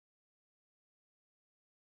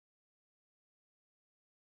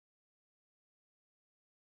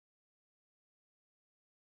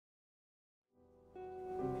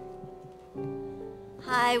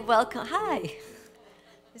Hi, welcome. Hi.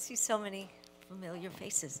 I see so many familiar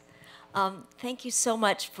faces. Thank you so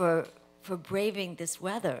much for braving this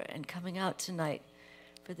weather and coming out tonight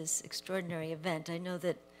for this extraordinary event. I know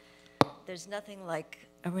that there's nothing like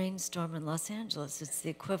a rainstorm in Los Angeles. It's the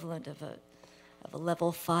equivalent of a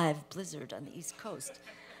level 5 blizzard on the East Coast.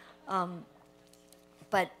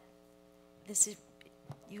 But this is,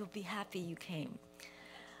 you'll be happy you came.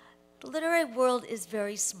 The literary world is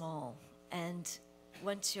very small, and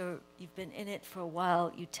once you've been in it for a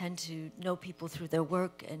while, you tend to know people through their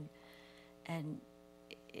work, and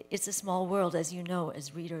it's a small world, as you know,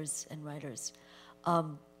 as readers and writers.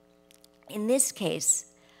 In this case,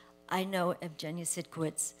 I know Evgenia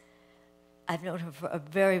Citkowitz. I've known her for a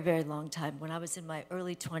very, very long time. When I was in my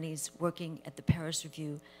early 20s working at the Paris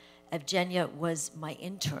Review, Evgenia was my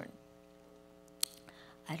intern.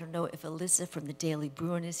 I don't know if Alyssa from the Daily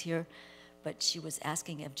Bruin is here, but she was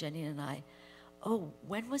asking Evgenia and I, oh,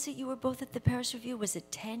 when was it you were both at the Paris Review? Was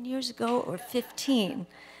it 10 years ago or 15?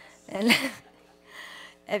 And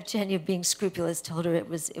Evgenia, being scrupulous, told her it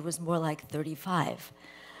was more like 35.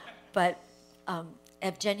 But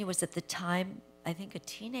Evgenia was at the time, I think, a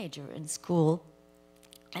teenager in school,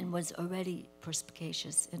 and was already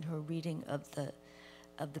perspicacious in her reading of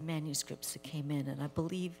the manuscripts that came in. And I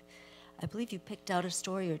believe you picked out a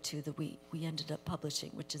story or two that we ended up publishing,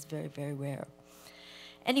 which is very, very rare.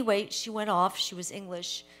 Anyway, she went off. She was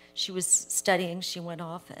English. She was studying. She went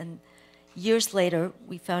off. And years later,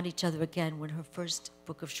 we found each other again when her first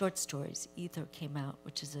book of short stories, Ether, came out,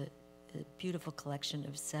 which is a beautiful collection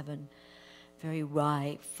of 7 very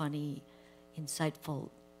wry, funny,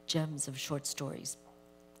 insightful gems of short stories.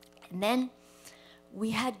 And then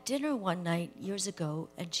we had dinner one night years ago,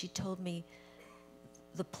 and she told me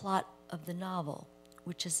the plot of the novel,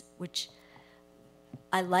 which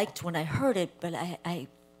I liked when I heard it, but I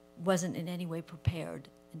wasn't in any way prepared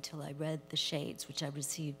until I read The Shades, which I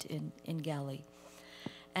received in Galley.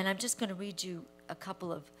 And I'm just going to read you a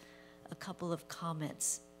couple of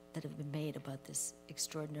comments that have been made about this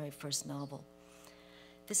extraordinary first novel.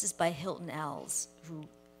 This is by Hilton Als, who,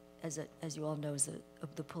 as you all know, is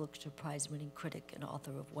the Pulitzer Prize-winning critic and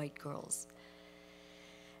author of White Girls.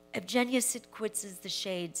 Evgenia Citkowitz's The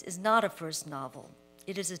Shades is not a first novel.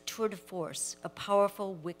 It is a tour de force, a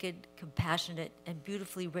powerful, wicked, compassionate, and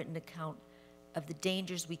beautifully written account of the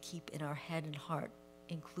dangers we keep in our head and heart,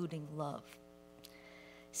 including love.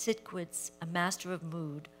 Citkowitz, a master of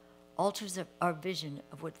mood, alters our vision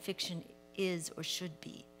of what fiction is or should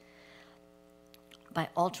be by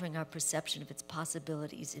altering our perception of its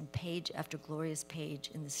possibilities in page after glorious page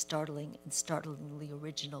in the startling and startlingly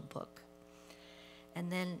original book.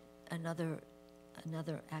 And then another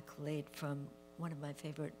accolade from one of my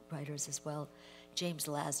favorite writers as well, James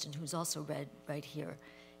Lasdon, who's also read right here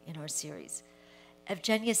in our series.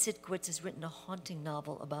 Evgenia Citkowitz has written a haunting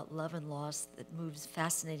novel about love and loss that moves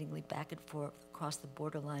fascinatingly back and forth across the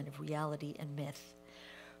borderline of reality and myth.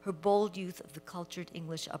 Her bold youth of the cultured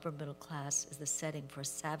English upper middle class is the setting for a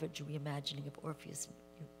savage reimagining of Orpheus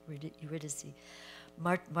and Eurydice,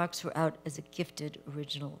 marks her out as a gifted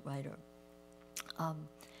original writer.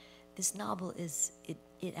 This novel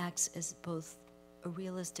it acts as both a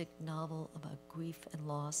realistic novel about grief and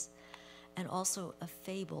loss, and also a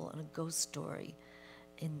fable and a ghost story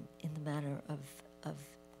in the manner of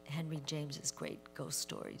Henry James's great ghost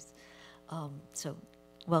stories. So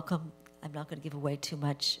welcome. I'm not going to give away too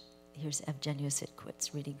much. Here's Evgenia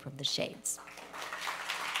Citkowitz reading from The Shades.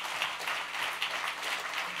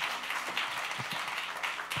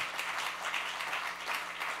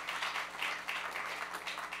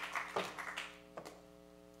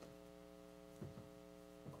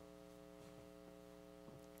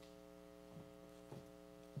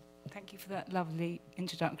 Thank you for that lovely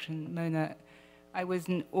introduction, Mona. I was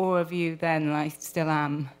in awe of you then, and I still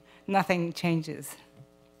am. Nothing changes.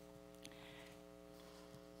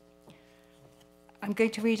 I'm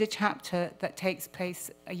going to read a chapter that takes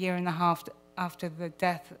place a year and a half after the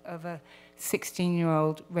death of a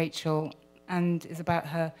 16-year-old Rachel, and is about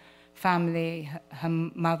her family, her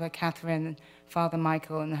mother, Catherine, father,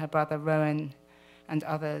 Michael, and her brother, Rowan, and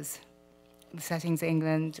others. The setting's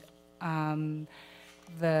England.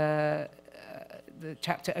 The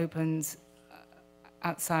chapter opens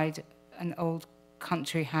outside an old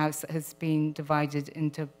country house that has been divided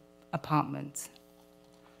into apartments.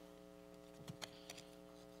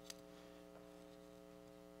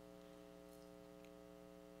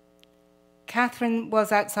 Catherine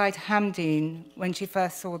was outside Hamdene when she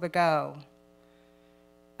first saw the girl.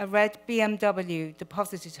 A red BMW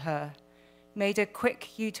deposited her, made a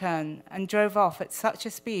quick U-turn, and drove off at such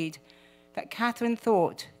a speed that Catherine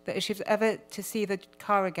thought that that if she was ever to see the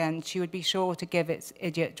car again, she would be sure to give its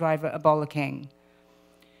idiot driver a bollocking.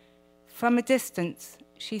 From a distance,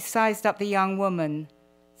 she sized up the young woman,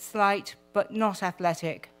 slight but not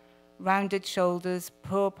athletic, rounded shoulders,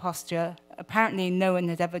 poor posture. Apparently no one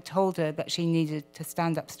had ever told her that she needed to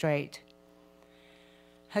stand up straight.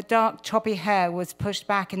 Her dark, choppy hair was pushed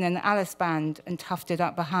back in an Alice band and tufted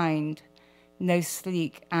up behind. No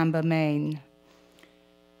sleek amber mane.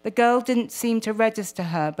 The girl didn't seem to register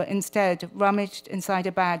her, but instead rummaged inside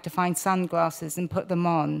a bag to find sunglasses and put them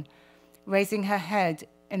on, raising her head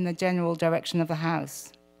in the general direction of the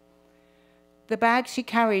house. The bag she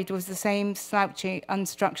carried was the same slouchy,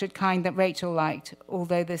 unstructured kind that Rachel liked,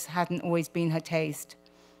 although this hadn't always been her taste.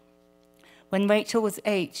 When Rachel was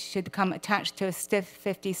 8, she had become attached to a stiff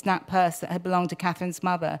 50 snap purse that had belonged to Catherine's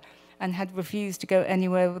mother and had refused to go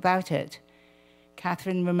anywhere without it.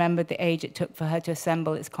 Catherine remembered the age it took for her to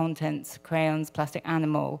assemble its contents, crayons, plastic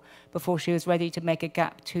animal, before she was ready to make a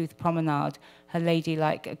gap-toothed promenade, her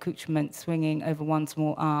ladylike accoutrement swinging over one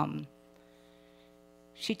small arm.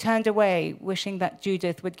 She turned away, wishing that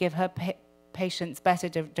Judith would give her patients better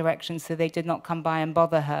directions so they did not come by and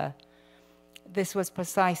bother her. This was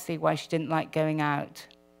precisely why she didn't like going out.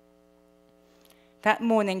 That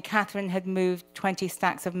morning, Catherine had moved 20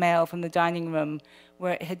 stacks of mail from the dining room,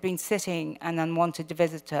 where it had been sitting, an unwanted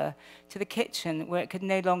visitor, to the kitchen, where it could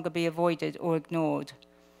no longer be avoided or ignored.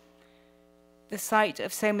 The sight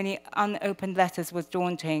of so many unopened letters was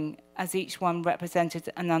daunting, as each one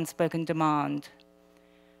represented an unspoken demand.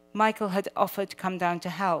 Michael had offered to come down to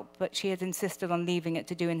help, but she had insisted on leaving it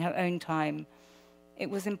to do in her own time. It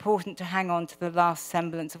was important to hang on to the last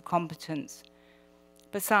semblance of competence.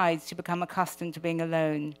 Besides, she'd become accustomed to being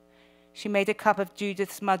alone. She made a cup of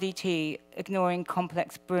Judith's muddy tea, ignoring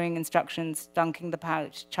complex brewing instructions, dunking the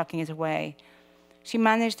pouch, chucking it away. She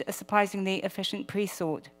managed a surprisingly efficient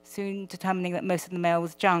pre-sort, soon determining that most of the mail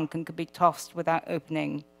was junk and could be tossed without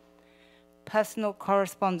opening. Personal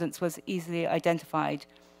correspondence was easily identified.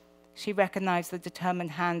 She recognized the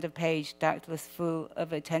determined hand of Page, doubtless full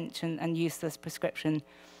of attention and useless prescription.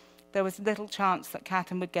 There was little chance that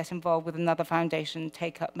Catherine would get involved with another foundation,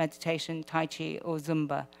 take up meditation, Tai Chi, or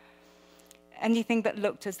Zumba. Anything that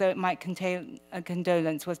looked as though it might contain a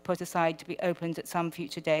condolence was put aside to be opened at some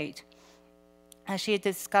future date. As she had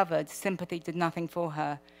discovered, sympathy did nothing for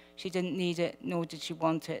her. She didn't need it, nor did she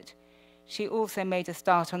want it. She also made a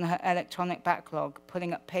start on her electronic backlog,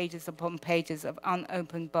 pulling up pages upon pages of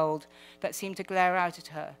unopened bold that seemed to glare out at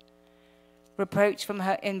her. Reproach from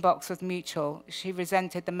her inbox was mutual. She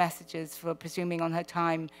resented the messages for presuming on her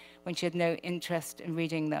time when she had no interest in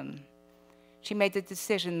reading them. She made the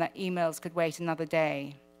decision that emails could wait another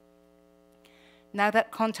day. Now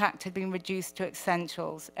that contact had been reduced to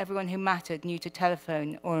essentials, everyone who mattered knew to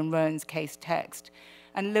telephone, or in Rowan's case, text,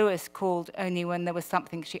 and Lewis called only when there was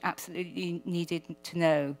something she absolutely needed to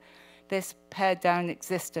know. This pared-down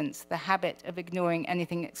existence, the habit of ignoring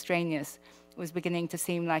anything extraneous, was beginning to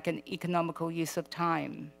seem like an economical use of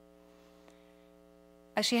time.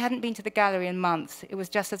 As she hadn't been to the gallery in months, it was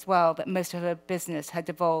just as well that most of her business had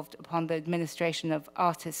devolved upon the administration of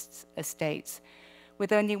artists' estates,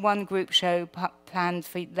 with only one group show planned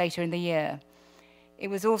for later in the year. It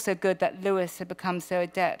was also good that Lewis had become so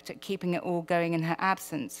adept at keeping it all going in her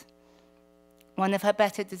absence. One of her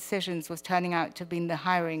better decisions was turning out to have been the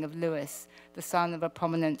hiring of Lewis, the son of a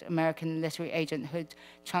prominent American literary agent who had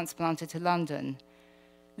transplanted to London.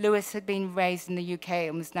 Lewis had been raised in the UK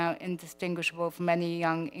and was now indistinguishable from any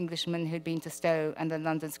young Englishman who had been to Stowe and the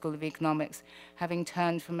London School of Economics, having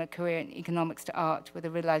turned from a career in economics to art with a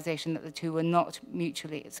realization that the two were not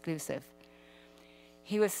mutually exclusive.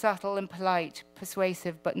 He was subtle and polite,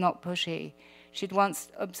 persuasive but not pushy. She'd once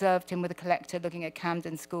observed him with a collector looking at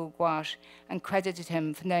Camden School gouache and credited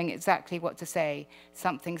him for knowing exactly what to say,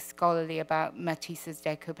 something scholarly about Matisse's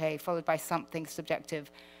découpé, followed by something subjective.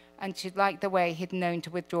 And she'd liked the way he'd known to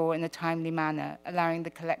withdraw in a timely manner, allowing the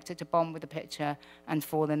collector to bond with the picture and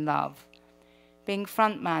fall in love. Being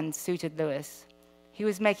frontman suited Lewis. He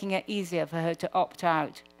was making it easier for her to opt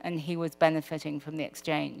out, and he was benefiting from the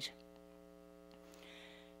exchange.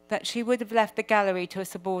 That she would have left the gallery to a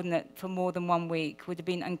subordinate for more than 1 week would have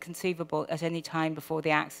been inconceivable at any time before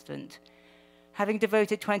the accident. Having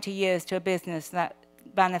devoted 20 years to a business that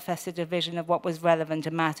manifested a vision of what was relevant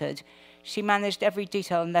and mattered, she managed every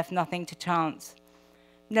detail and left nothing to chance.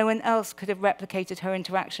 No one else could have replicated her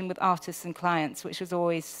interaction with artists and clients, which was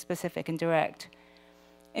always specific and direct.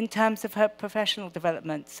 In terms of her professional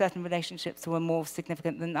development, certain relationships were more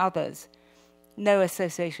significant than others. No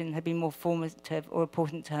association had been more formative or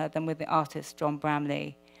important to her than with the artist John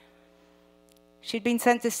Bramley. She'd been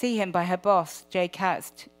sent to see him by her boss, J.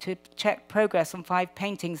 Katz, to check progress on 5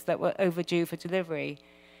 paintings that were overdue for delivery.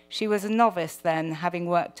 She was a novice then, having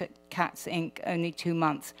worked at Katz Inc. only 2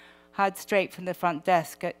 months, hired straight from the front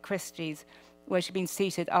desk at Christie's, where she'd been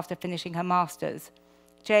seated after finishing her master's.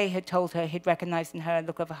 Jay had told her he'd recognized in her a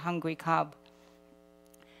look of a hungry cub.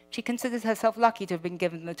 She considered herself lucky to have been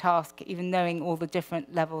given the task, even knowing all the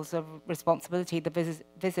different levels of responsibility the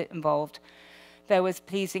visit involved. There was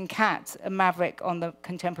Pleasing Katz, a maverick on the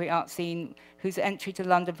contemporary art scene, whose entry to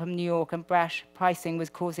London from New York and brash pricing was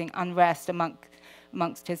causing unrest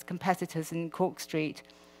amongst his competitors in Cork Street.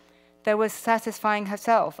 There was Satisfying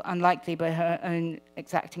herself, unlikely by her own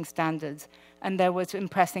exacting standards, and there was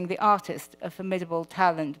impressing the artist, a formidable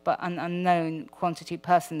talent but an unknown quantity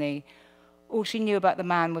personally. All she knew about the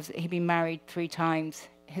man was that he'd been married 3 times.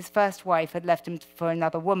 His first wife had left him for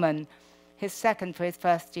another woman, his second for his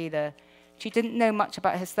first dealer. She didn't know much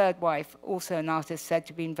about his third wife, also an artist said to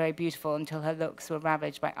have been very beautiful until her looks were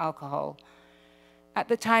ravaged by alcohol. At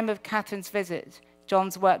the time of Catherine's visit,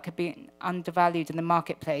 John's work had been undervalued in the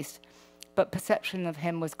marketplace, but perception of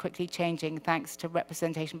him was quickly changing thanks to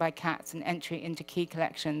representation by Katz and entry into key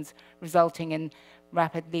collections, resulting in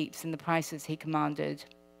rapid leaps in the prices he commanded.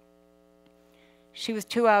 She was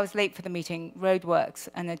 2 hours late for the meeting. Roadworks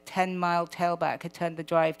and a 10-mile tailback had turned the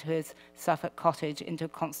drive to his Suffolk cottage into a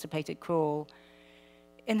constipated crawl.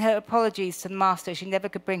 In her apologies to the master, she never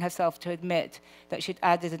could bring herself to admit that she'd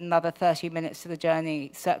added another 30 minutes to the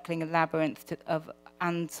journey, circling a labyrinth of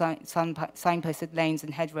signposted lanes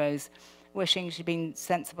and hedgerows, wishing she'd been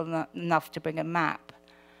sensible enough to bring a map.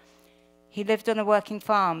 He lived on a working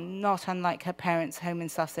farm, not unlike her parents' home in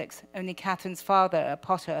Sussex. Only Catherine's father, a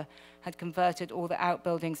potter, had converted all the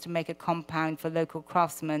outbuildings to make a compound for local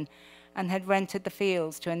craftsmen and had rented the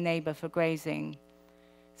fields to a neighbor for grazing.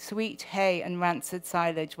 Sweet hay and rancid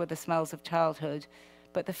silage were the smells of childhood,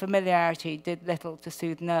 but the familiarity did little to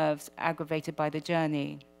soothe nerves aggravated by the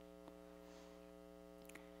journey.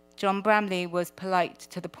 John Bramley was polite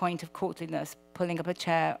to the point of courtliness, pulling up a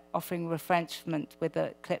chair, offering refreshment with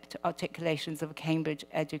the clipped articulations of a Cambridge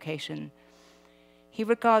education. He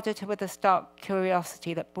regarded her with a stark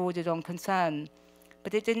curiosity that bordered on concern,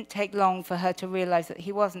 but it didn't take long for her to realize that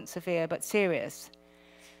he wasn't severe but serious.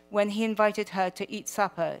 When he invited her to eat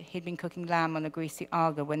supper, he'd been cooking lamb on a greasy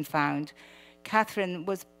Arga when found, Catherine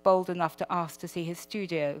was bold enough to ask to see his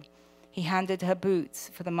studio. He handed her boots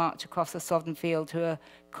for the march across the sodden field to a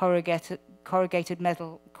corrugated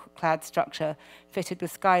metal-clad structure fitted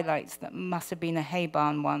with skylights that must have been a hay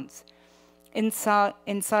barn once.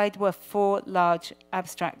 Inside were 4 large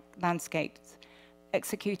abstract landscapes,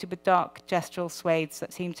 executed with dark gestural swathes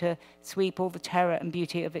that seemed to sweep all the terror and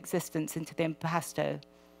beauty of existence into the impasto.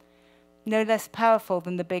 No less powerful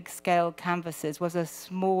than the big-scale canvases was a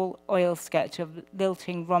small oil sketch of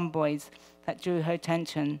lilting rhomboids that drew her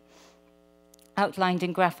attention. Outlined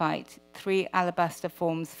in graphite, 3 alabaster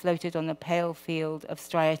forms floated on a pale field of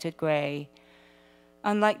striated grey.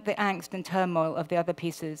 Unlike the angst and turmoil of the other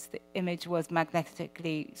pieces, the image was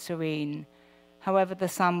magnetically serene. However, the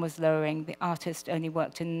sun was lowering. The artist only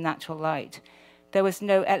worked in natural light. There was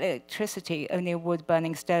no electricity, only a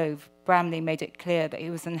wood-burning stove. Bramley made it clear that he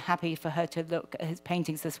was unhappy for her to look at his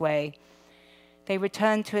paintings this way. They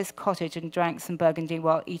returned to his cottage and drank some Burgundy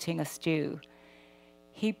while eating a stew.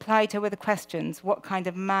 He plied her with the questions. What kind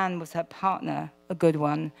of man was her partner? A good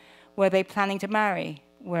one. Were they planning to marry?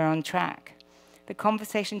 We're on track. The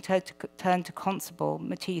conversation turned to Constable,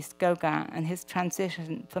 Matisse, Gauguin, and his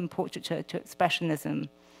transition from portraiture to expressionism.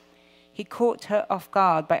 He caught her off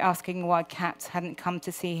guard by asking why Katz hadn't come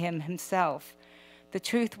to see him himself. The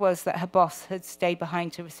truth was that her boss had stayed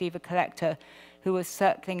behind to receive a collector who was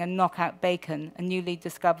circling a knockout bacon, a newly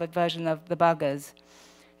discovered version of The Buggers.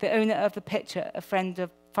 The owner of the picture, a friend of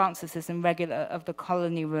Francis's and regular of the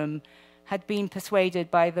Colony Room, had been persuaded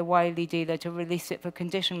by the wily dealer to release it for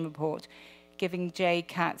condition report, giving J.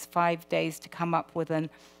 Katz 5 days to come up with an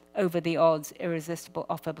over-the-odds, irresistible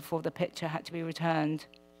offer before the picture had to be returned.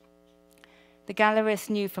 The gallerist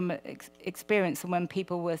knew from experience that when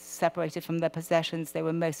people were separated from their possessions, they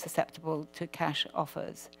were most susceptible to cash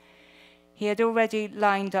offers. He had already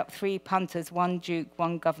lined up 3 punters, 1 duke,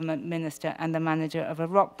 1 government minister, and the manager of a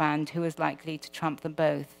rock band who was likely to trump them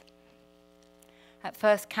both. At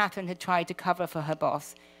first, Catherine had tried to cover for her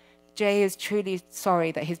boss. Jay is truly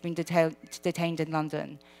sorry that he's been detained in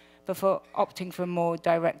London, before opting for a more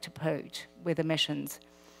direct approach with omissions.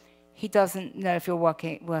 He doesn't know if you're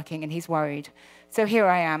working, and he's worried. So here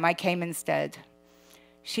I am. I came instead.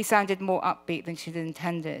 She sounded more upbeat than she'd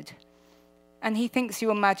intended. And he thinks you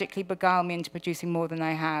will magically beguile me into producing more than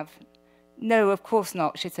I have. No, of course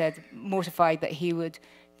not, she said, mortified that he would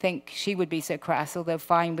think she would be so crass, although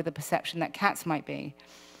fine with the perception that cats might be.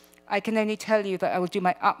 I can only tell you that I will do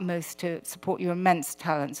my utmost to support your immense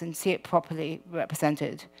talents and see it properly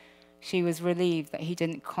represented. She was relieved that he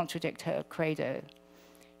didn't contradict her credo.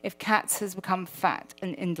 If Katz has become fat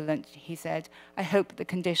and indolent, he said, I hope the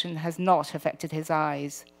condition has not affected his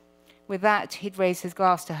eyes. With that, he'd raised his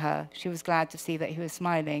glass to her. She was glad to see that he was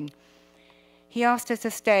smiling. He asked her to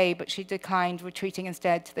stay, but she declined, retreating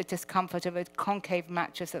instead to the discomfort of a concave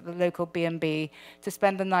mattress at the local B&B to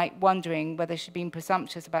spend the night wondering whether she'd been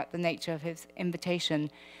presumptuous about the nature of his invitation.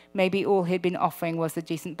 Maybe all he'd been offering was a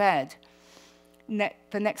decent bed.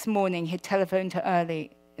 The next morning, he'd telephoned her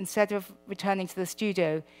early. Instead of returning to the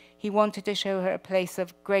studio, he wanted to show her a place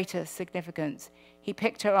of greater significance. He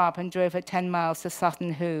picked her up and drove her 10 miles to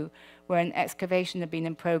Sutton Hoo, where an excavation had been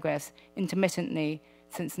in progress intermittently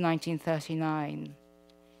since 1939.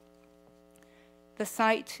 The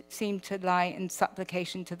site seemed to lie in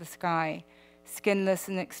supplication to the sky, skinless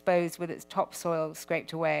and exposed with its topsoil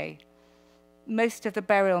scraped away. Most of the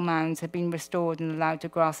burial mounds had been restored and allowed to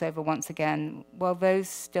grass over once again, while those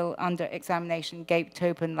still under examination gaped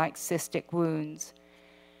open like cystic wounds.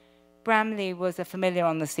 Bramley was a familiar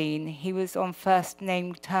on the scene. He was on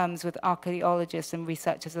first-name terms with archaeologists and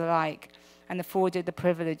researchers alike, and afforded the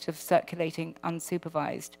privilege of circulating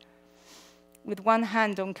unsupervised. With one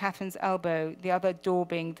hand on Catherine's elbow, the other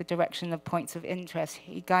daubing the direction of points of interest,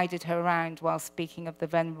 he guided her around while speaking of the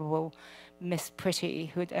venerable Miss Pretty,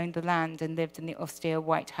 who had owned the land and lived in the austere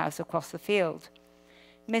White House across the field.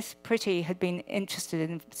 Miss Pretty had been interested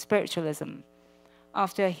in spiritualism.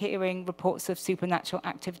 After hearing reports of supernatural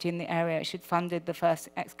activity in the area, she'd funded the first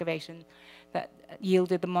excavation that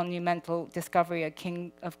yielded the monumental discovery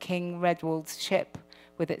of King Redwald's ship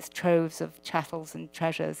with its troves of chattels and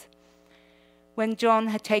treasures. When John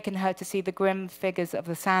had taken her to see the grim figures of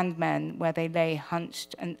the Sandmen, where they lay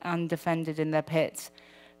hunched and undefended in their pits,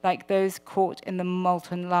 like those caught in the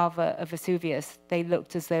molten lava of Vesuvius, they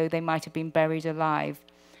looked as though they might have been buried alive.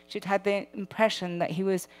 She'd had the impression that he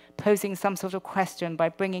was posing some sort of question by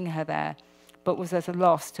bringing her there, but was at a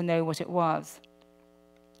loss to know what it was.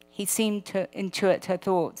 He seemed to intuit her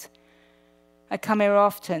thoughts. I come here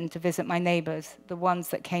often to visit my neighbors, the ones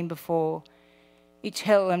that came before. Each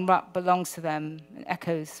hill and rut belongs to them and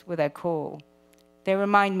echoes with their call. They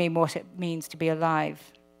remind me what it means to be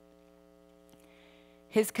alive.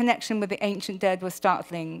 His connection with the ancient dead was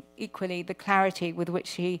startling, equally the clarity with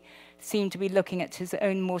which he seemed to be looking at his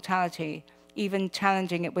own mortality, even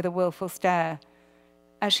challenging it with a willful stare.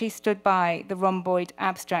 As she stood by, the rhomboid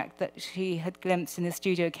abstract that she had glimpsed in the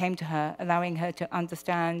studio came to her, allowing her to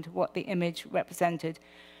understand what the image represented,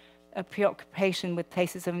 a preoccupation with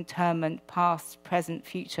places of interment, past, present,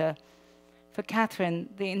 future. For Catherine,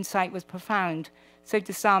 the insight was profound, so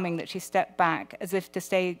disarming that she stepped back, as if to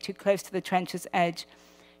stay too close to the trench's edge,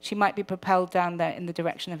 she might be propelled down there in the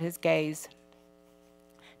direction of his gaze.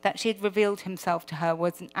 That she had revealed himself to her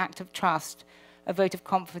was an act of trust, a vote of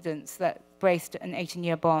confidence that braced an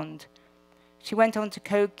 18-year bond. She went on to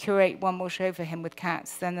co-curate one more show for him with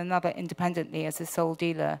Katz, then another independently as his sole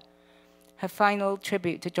dealer. Her final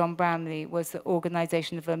tribute to John Bramley was the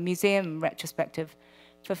organization of a museum retrospective,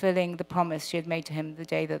 fulfilling the promise she had made to him the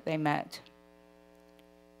day that they met.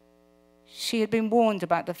 She had been warned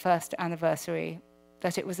about the first anniversary,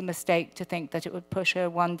 that it was a mistake to think that it would push her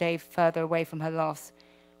one day further away from her loss,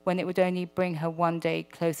 when it would only bring her one day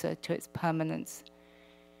closer to its permanence.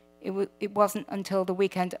 It wasn't until the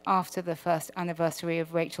weekend after the first anniversary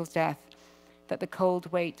of Rachel's death that the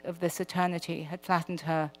cold weight of this eternity had flattened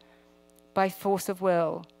her. By force of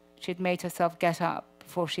will, she had made herself get up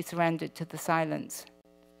before she surrendered to the silence.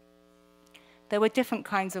 There were different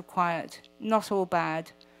kinds of quiet, not all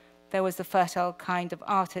bad. There was the fertile kind of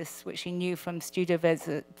artists which she knew from studio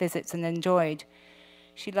visits and enjoyed.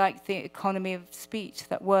 She liked the economy of speech,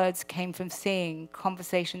 that words came from seeing,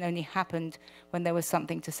 conversation only happened when there was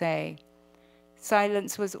something to say.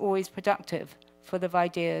 Silence was always productive, full of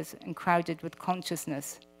ideas and crowded with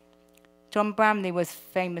consciousness. John Bramley was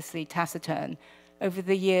famously taciturn. Over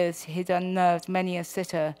the years, he'd unnerved many a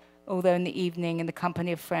sitter, although in the evening, in the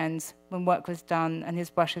company of friends, when work was done and his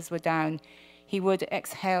brushes were down, he would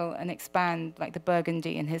exhale and expand like the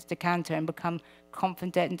burgundy in his decanter and become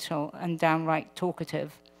confidential and downright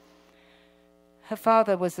talkative. Her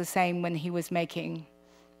father was the same when he was making.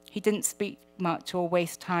 He didn't speak much or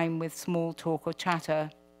waste time with small talk or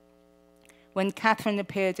chatter. When Catherine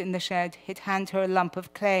appeared in the shed, he'd hand her a lump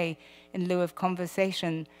of clay in lieu of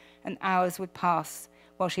conversation, and hours would pass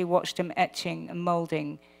while she watched him etching and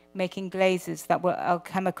moulding, making glazes that were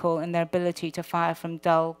alchemical in their ability to fire from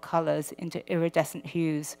dull colors into iridescent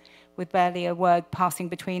hues, with barely a word passing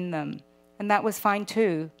between them. And that was fine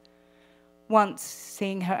too. Once,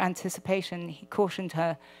 seeing her anticipation, he cautioned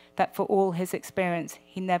her that for all his experience,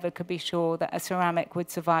 he never could be sure that a ceramic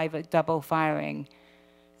would survive a double firing.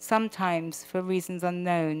 Sometimes, for reasons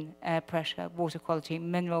unknown, air pressure, water quality,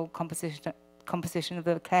 mineral composition of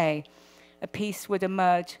the clay, a piece would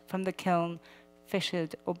emerge from the kiln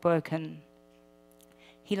fissured or broken.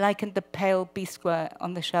 He likened the pale beastware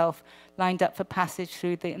on the shelf, lined up for passage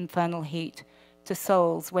through the infernal heat, to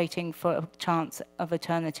souls waiting for a chance of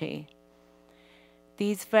eternity.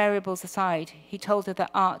 These variables aside, he told her that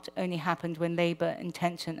art only happened when labor,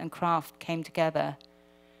 intention, and craft came together.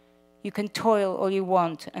 You can toil all you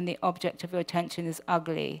want, and the object of your attention is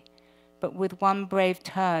ugly, but with one brave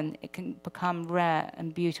turn, it can become rare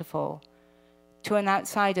and beautiful. To an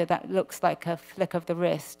outsider, that looks like a flick of the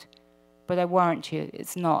wrist, but I warrant you,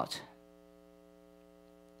 it's not.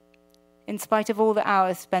 In spite of all the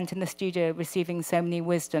hours spent in the studio receiving so many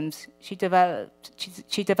wisdoms, she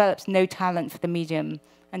developed no talent for the medium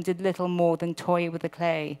and did little more than toy with the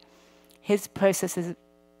clay. His processes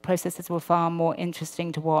were far more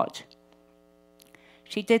interesting to watch.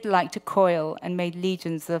 She did like to coil and made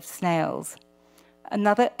legions of snails.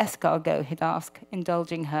 Another escargot, he'd ask,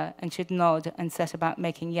 indulging her, and she'd nod and set about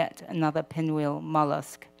making yet another pinwheel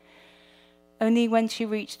mollusk. Only when she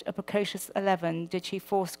reached a precocious 11 did she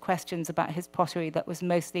force questions about his pottery that was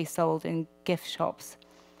mostly sold in gift shops.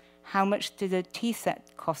 How much did a tea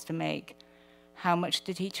set cost to make? How much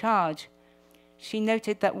did he charge? She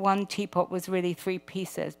noted that one teapot was really 3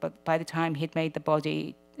 pieces, but by the time he'd made the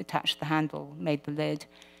body, attached the handle, made the lid,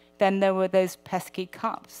 then there were those pesky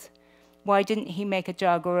cups. Why didn't he make a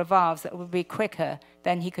jug or a vase that would be quicker,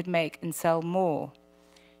 then he could make and sell more?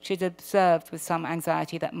 She'd observed with some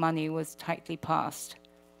anxiety that money was tightly passed.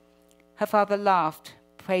 Her father laughed,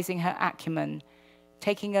 praising her acumen.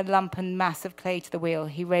 Taking a lump and mass of clay to the wheel,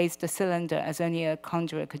 he raised a cylinder as only a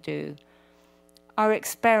conjurer could do. Our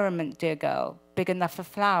experiment, dear girl, big enough for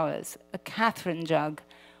flowers, a Catherine jug.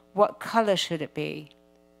 What color should it be?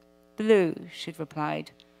 Blue, she'd replied.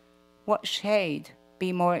 What shade?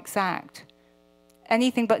 Be more exact.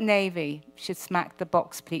 Anything but navy, she'd smacked the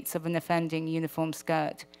box pleats of an offending uniform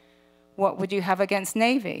skirt. What would you have against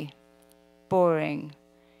navy? Boring.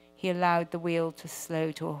 He allowed the wheel to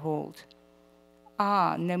slow to a halt.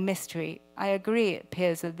 Ah, no mystery. I agree it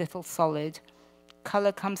appears a little solid.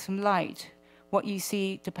 Color comes from light. What you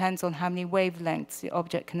see depends on how many wavelengths the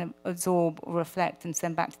object can absorb or reflect and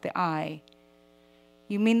send back to the eye.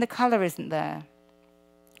 You mean the color isn't there?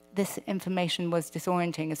 This information was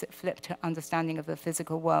disorienting as it flipped her understanding of the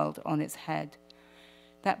physical world on its head.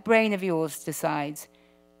 That brain of yours decides.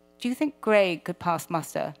 Do you think grey could pass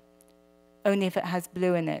muster? Only if it has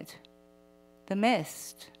blue in it. The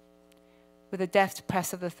mist. With a deft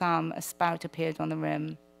press of the thumb, a spout appeared on the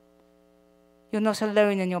rim. You're not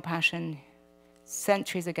alone in your passion.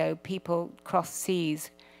 Centuries ago, people crossed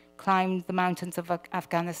seas, climbed the mountains of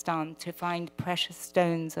Afghanistan to find precious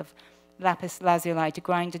stones of lapis lazuli to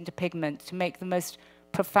grind into pigment to make the most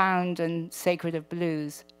profound and sacred of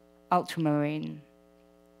blues, ultramarine.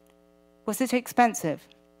 Was it expensive?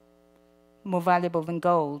 More valuable than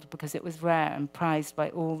gold because it was rare and prized by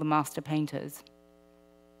all the master painters.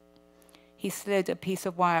 He slid a piece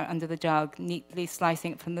of wire under the jug, neatly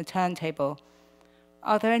slicing it from the turntable.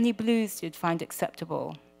 Are there any blues you'd find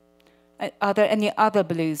acceptable? Are there any other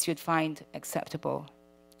blues you'd find acceptable?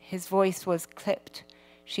 His voice was clipped.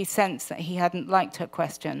 She sensed that he hadn't liked her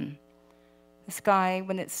question. The sky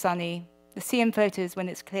when it's sunny, the sea in photos when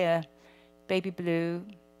it's clear, baby blue,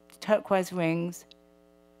 turquoise rings.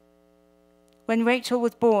 When Rachel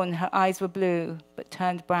was born, her eyes were blue, but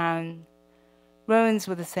turned brown. Rowan's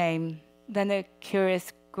were the same, then a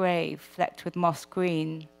curious grey flecked with moss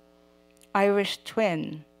green. Irish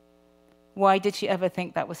twin. Why did she ever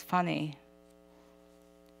think that was funny?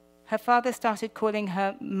 Her father started calling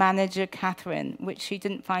her Manager Catherine, which she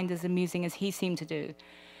didn't find as amusing as he seemed to do,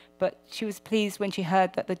 but she was pleased when she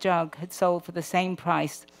heard that the jug had sold for the same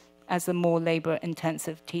price as the more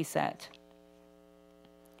labor-intensive tea set.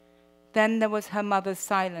 Then there was her mother's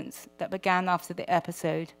silence that began after the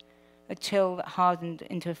episode, a chill that hardened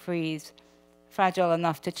into a freeze, fragile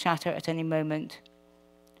enough to shatter at any moment.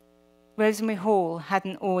 Rosemary Hall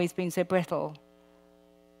hadn't always been so brittle.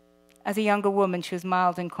 As a younger woman, she was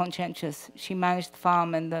mild and conscientious. She managed the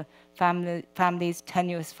farm and the family's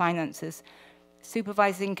tenuous finances,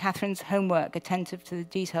 supervising Catherine's homework, attentive to the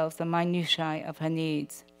details, the minutiae of her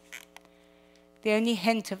needs. The only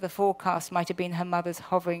hint of the forecast might have been her mother's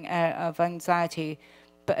hovering air of anxiety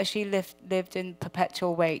But as she lived in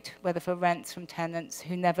perpetual wait, whether for rents from tenants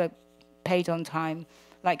who never paid on time,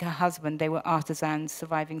 like her husband, they were artisans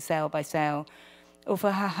surviving sale by sale, or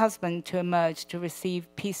for her husband to emerge to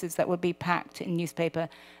receive pieces that would be packed in newspaper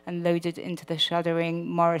and loaded into the shuddering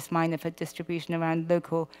Morris Minor for distribution around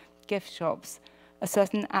local gift shops, a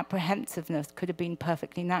certain apprehensiveness could have been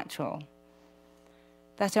perfectly natural.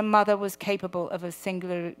 That a mother was capable of a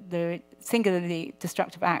singularly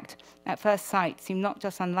destructive act, at first sight, seemed not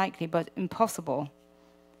just unlikely, but impossible.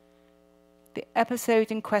 The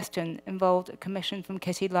episode in question involved a commission from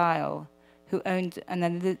Kitty Lyle, who owned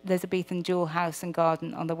an Elizabethan jewel house and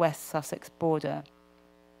garden on the West Sussex border.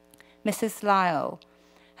 Mrs. Lyle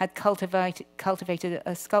had cultivated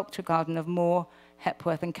a sculpture garden of Moore,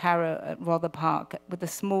 Hepworth and Carrow at Rother Park, with a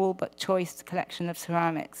small but choice collection of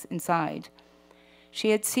ceramics inside. She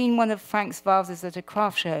had seen one of Frank's vases at a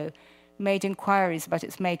craft show, made inquiries about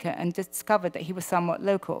its maker, and discovered that he was somewhat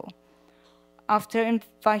local. After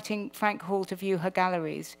inviting Frank Hall to view her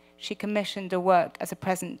galleries, she commissioned a work as a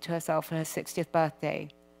present to herself for her 60th birthday.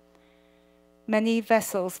 Many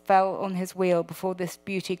vessels fell on his wheel before this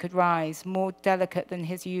beauty could rise, more delicate than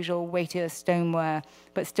his usual weightier stoneware,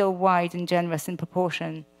 but still wide and generous in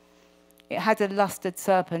proportion. It had a lustered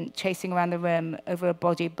serpent chasing around the rim over a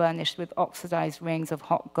body burnished with oxidized rings of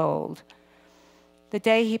hot gold. The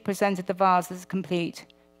day he presented the vase as complete,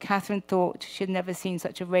 Catherine thought she had never seen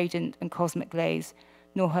such a radiant and cosmic glaze,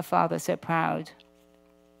 nor her father so proud.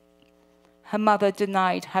 Her mother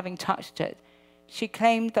denied having touched it. She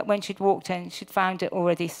claimed that when she'd walked in, she'd found it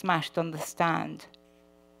already smashed on the stand.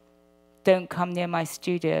 "Don't come near my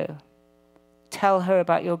studio. Tell her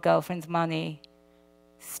about your girlfriend's money.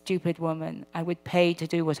 Stupid woman, I would pay to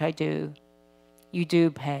do what I do. You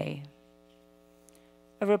do pay."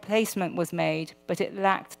 A replacement was made, but it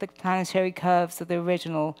lacked the planetary curves of the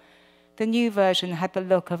original. The new version had the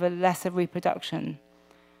look of a lesser reproduction.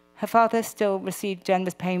 Her father still received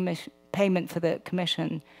generous payment for the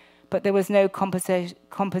commission, but there was no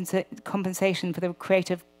compensation for the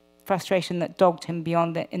creative frustration that dogged him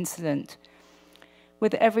beyond the incident.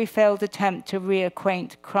 With every failed attempt to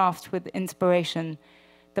reacquaint craft with inspiration,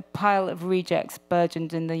 the pile of rejects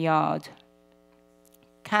burgeoned in the yard.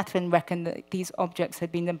 Catherine reckoned that these objects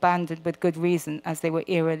had been abandoned with good reason, as they were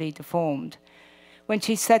eerily deformed. When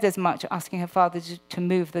she said as much, asking her father to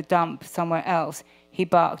move the dump somewhere else, he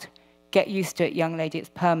barked, "Get used to it, young lady, it's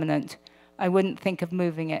permanent. I wouldn't think of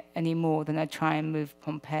moving it any more than I'd try and move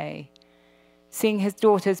Pompeii." Seeing his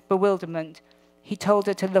daughter's bewilderment, he told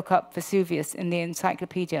her to look up Vesuvius in the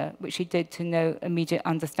encyclopedia, which she did to no immediate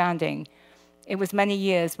understanding. It was many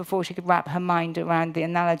years before she could wrap her mind around the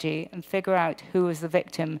analogy and figure out who was the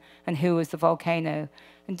victim and who was the volcano,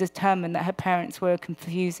 and determine that her parents were a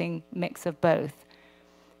confusing mix of both.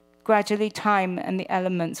 Gradually, time and the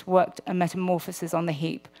elements worked a metamorphosis on the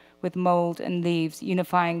heap, with mold and leaves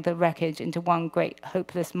unifying the wreckage into one great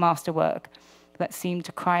hopeless masterwork that seemed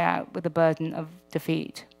to cry out with the burden of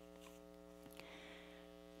defeat.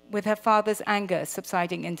 With her father's anger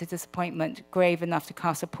subsiding into disappointment, grave enough to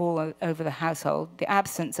cast a pall over the household, the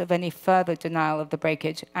absence of any further denial of the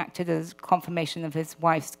breakage acted as confirmation of his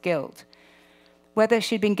wife's guilt. Whether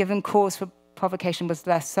she'd been given cause for provocation was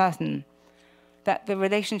less certain. That the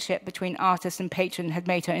relationship between artist and patron had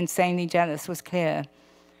made her insanely jealous was clear.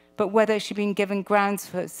 But whether she'd been given grounds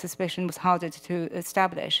for suspicion was harder to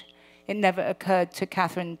establish. It never occurred to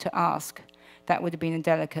Catherine to ask. That would have been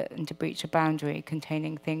indelicate and to breach a boundary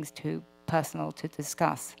containing things too personal to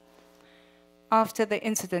discuss. After the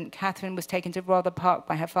incident, Catherine was taken to Rother Park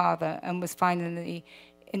by her father and was finally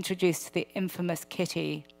introduced to the infamous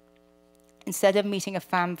Kitty. Instead of meeting a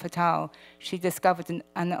femme fatale, she discovered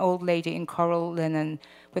an old lady in coral linen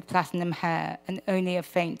with platinum hair and only a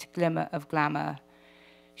faint glimmer of glamour.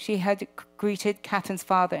 She had greeted Catherine's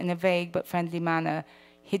father in a vague but friendly manner.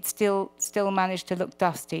 He'd still managed to look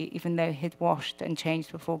dusty, even though he'd washed and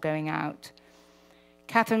changed before going out.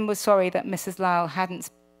 Catherine was sorry that Mrs. Lyle hadn't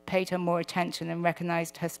paid her more attention and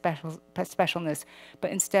recognized her specialness,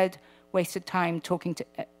 but instead wasted time talking to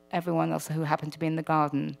everyone else who happened to be in the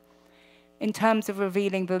garden. In terms of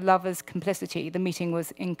revealing the lovers' complicity, the meeting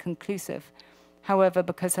was inconclusive. However,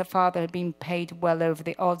 because her father had been paid well over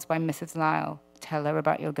the odds by Mrs. Lyle, "Tell her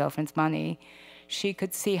about your girlfriend's money," she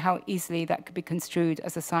could see how easily that could be construed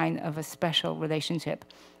as a sign of a special relationship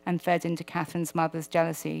and fed into Catherine's mother's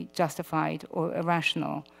jealousy, justified or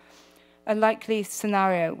irrational. A likely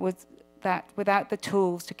scenario was that without the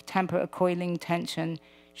tools to temper a coiling tension,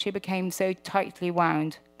 she became so tightly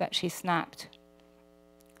wound that she snapped.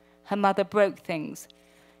 Her mother broke things.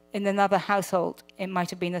 In another household, it might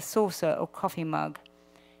have been a saucer or coffee mug.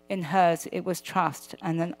 In hers, it was trust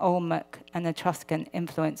and an Olmec and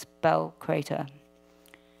Etruscan-influenced bell crater.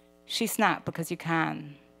 She snapped because you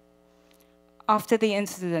can. After the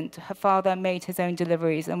incident, her father made his own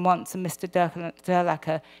deliveries, and once Mr.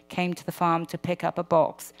 Durlacher came to the farm to pick up a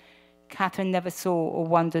box, Catherine never saw or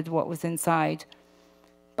wondered what was inside.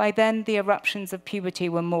 By then, the eruptions of puberty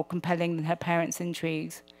were more compelling than her parents'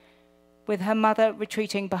 intrigues. With her mother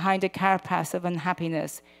retreating behind a carapace of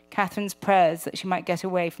unhappiness, Catherine's prayers that she might get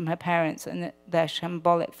away from her parents and their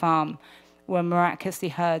shambolic farm were miraculously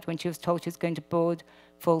heard when she was told she was going to board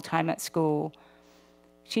full-time at school.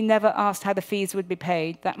 She never asked how the fees would be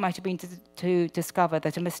paid. That might have been to discover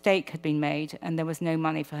that a mistake had been made and there was no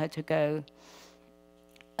money for her to go.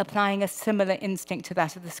 Applying a similar instinct to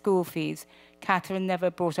that of the school fees, Catherine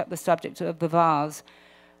never brought up the subject of the vase.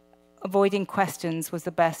 Avoiding questions was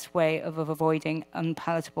the best way of avoiding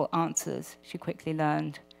unpalatable answers, she quickly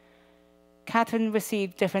learned. Catherine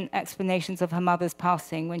received different explanations of her mother's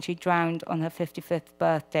passing when she drowned on her 55th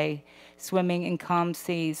birthday, swimming in calm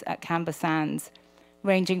seas at Camber Sands,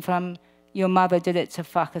 ranging from, "Your mother did it to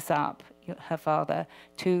fuck us up," her father,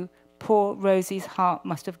 to "Poor Rosie's heart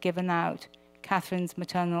must have given out," Catherine's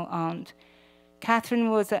maternal aunt. Catherine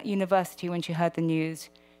was at university when she heard the news.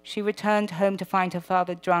 She returned home to find her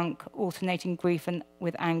father drunk, alternating grief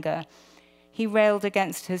with anger. He railed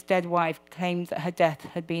against his dead wife, claimed that her death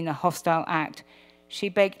had been a hostile act. "She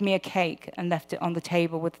baked me a cake and left it on the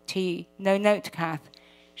table with tea. No note, Kath.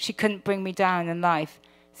 She couldn't bring me down in life,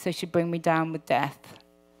 so she'd bring me down with death."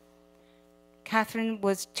 Catherine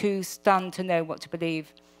was too stunned to know what to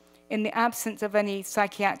believe. In the absence of any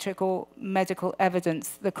psychiatric or medical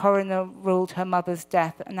evidence, the coroner ruled her mother's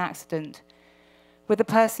death an accident. With the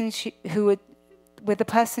person she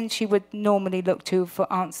would normally look to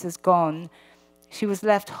for answers gone, she was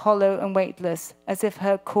left hollow and weightless, as if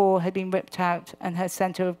her core had been ripped out and her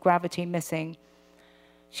center of gravity missing.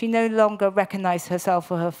 She no longer recognized herself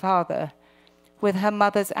or her father. With her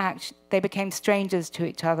mother's act, they became strangers to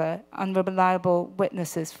each other, unreliable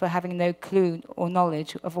witnesses for having no clue or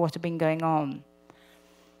knowledge of what had been going on.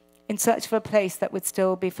 In search of a place that would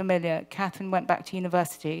still be familiar, Catherine went back to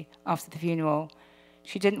university after the funeral.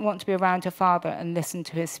 She didn't want to be around her father and listen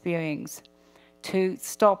to his spewings. To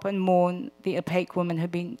stop and mourn the opaque woman who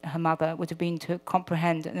had been her mother would have been to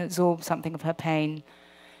comprehend and absorb something of her pain.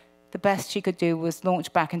 The best she could do was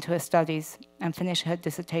launch back into her studies and finish her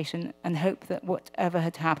dissertation and hope that whatever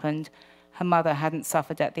had happened, her mother hadn't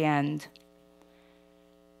suffered at the end.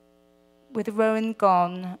 With Rowan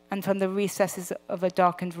gone, and from the recesses of a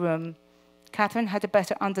darkened room, Catherine had a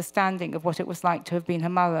better understanding of what it was like to have been her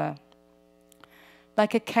mother.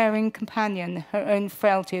 Like a caring companion, her own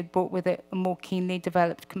frailty had brought with it a more keenly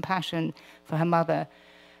developed compassion for her mother,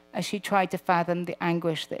 as she tried to fathom the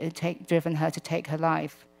anguish that had driven her to take her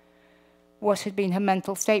life. What had been her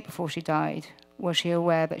mental state before she died? Was she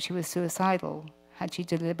aware that she was suicidal? Had she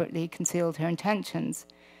deliberately concealed her intentions?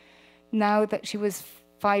 Now that she was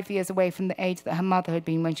 5 years away from the age that her mother had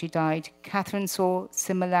been when she died, Catherine saw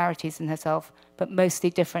similarities in herself, but mostly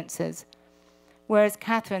differences. Whereas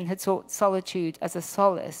Catherine had sought solitude as a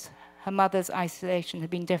solace, her mother's isolation had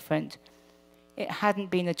been different. It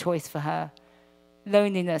hadn't been a choice for her.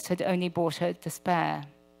 Loneliness had only brought her despair.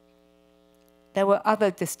 There were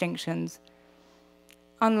other distinctions.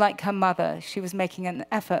 Unlike her mother, she was making an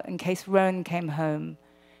effort in case Rowan came home.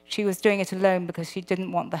 She was doing it alone because she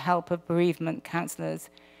didn't want the help of bereavement counselors.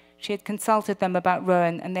 She had consulted them about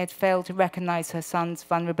Rowan, and they had failed to recognize her son's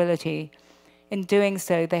vulnerability. In doing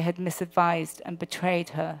so, they had misadvised and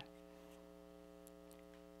betrayed her.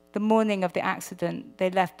 The morning of the accident, they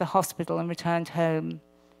left the hospital and returned home.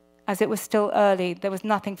 As it was still early, there was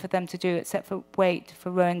nothing for them to do except for wait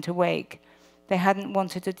for Rowan to wake. They hadn't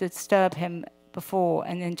wanted to disturb him before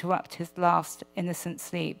and interrupt his last innocent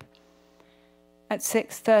sleep. At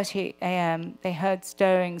 6:30 a.m., they heard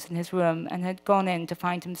stirrings in his room and had gone in to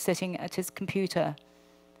find him sitting at his computer.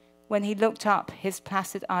 When he looked up, his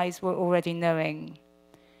placid eyes were already knowing.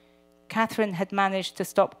 Catherine had managed to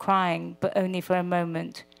stop crying, but only for a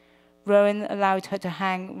moment. Rowan allowed her to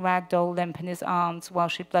hang ragdoll limp in his arms while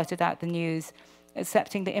she blurted out the news,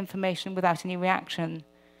 accepting the information without any reaction.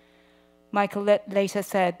 Michael later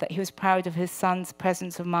said that he was proud of his son's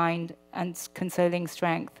presence of mind and consoling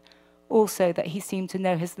strength, also that he seemed to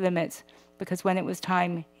know his limits, because when it was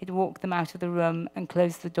time, he'd walk them out of the room and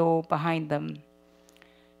close the door behind them.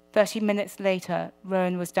 30 minutes later,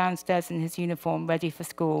 Rowan was downstairs in his uniform, ready for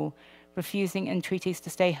school, refusing entreaties to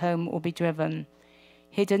stay home or be driven.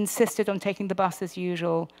 He'd insisted on taking the bus as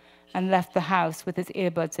usual and left the house with his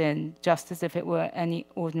earbuds in, just as if it were any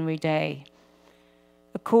ordinary day.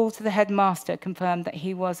 call to the headmaster confirmed that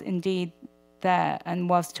he was indeed there and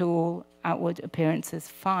was to all outward appearances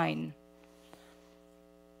fine.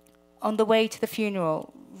 On the way to the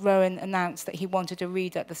funeral, Rowan announced that he wanted to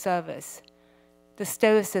read at the service. The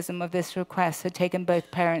stoicism of this request had taken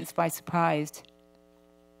both parents by surprise.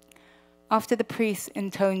 After the priest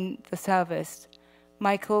intoned the service,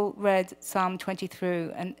 Michael read Psalm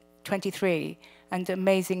 23 and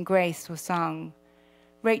Amazing Grace was sung.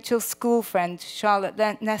 Rachel's school friend,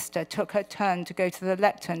 Charlotte Nestor, took her turn to go to the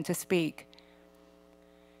lectern to speak.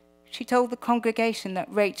 She told the congregation that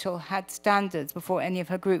Rachel had standards before any of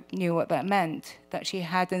her group knew what that meant, that she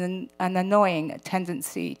had an annoying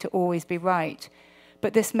tendency to always be right,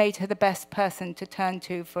 but this made her the best person to turn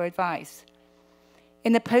to for advice.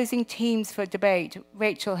 In opposing teams for debate,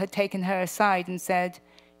 Rachel had taken her aside and said,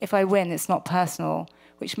 "If I win, it's not personal,"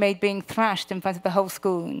 which made being thrashed in front of the whole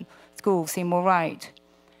school seem all right.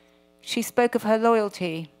 She spoke of her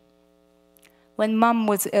loyalty. When Mum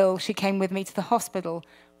was ill, she came with me to the hospital.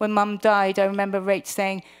 When Mum died, I remember Rach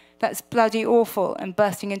saying, "That's bloody awful," and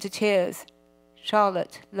bursting into tears.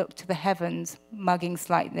 Charlotte looked to the heavens, mugging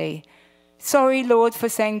slightly. "Sorry, Lord, for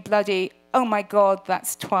saying bloody. Oh my God,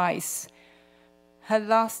 that's twice." Her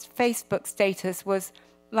last Facebook status was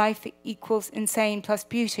life equals insane plus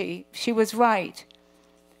beauty. She was right.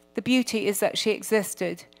 The beauty is that she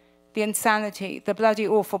existed. The insanity, the bloody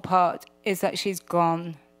awful part, is that she's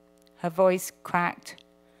gone. Her voice cracked.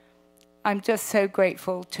 I'm just so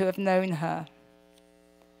grateful to have known her.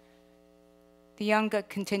 The younger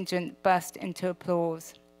contingent burst into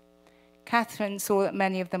applause. Catherine saw that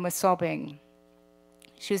many of them were sobbing.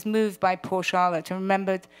 She was moved by poor Charlotte and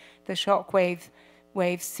remembered the shock waves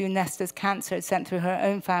Sue Nestor's cancer had sent through her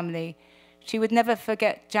own family. She would never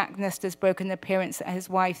forget Jack Nestor's broken appearance at his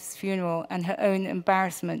wife's funeral and her own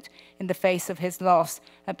embarrassment in the face of his loss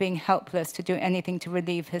at being helpless to do anything to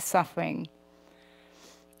relieve his suffering.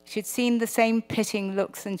 She'd seen the same pitying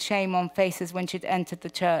looks and shame on faces when she'd entered the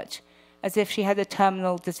church, as if she had a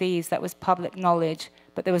terminal disease that was public knowledge,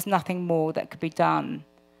 but there was nothing more that could be done.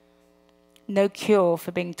 No cure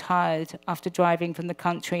for being tired after driving from the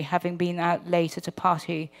country, having been out late at a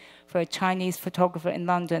party for a Chinese photographer in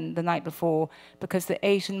London the night before, because the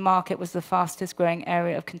Asian market was the fastest growing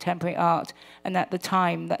area of contemporary art, and at the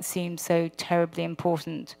time that seemed so terribly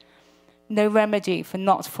important. No remedy for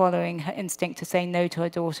not following her instinct to say no to her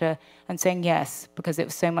daughter and saying yes, because it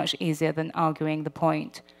was so much easier than arguing the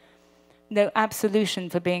point. No absolution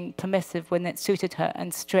for being permissive when it suited her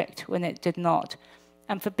and strict when it did not,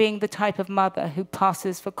 and for being the type of mother who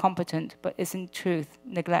passes for competent but is in truth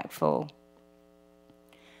neglectful.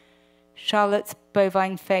 Charlotte's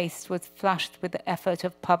bovine face was flushed with the effort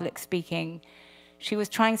of public speaking. She was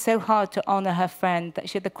trying so hard to honor her friend that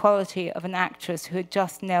she had the quality of an actress who had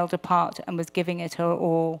just nailed a part and was giving it her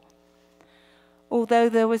all. Although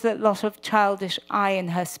there was a lot of childish eye in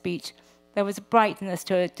her speech, there was a brightness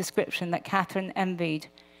to her description that Catherine envied,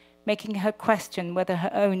 making her question whether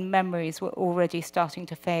her own memories were already starting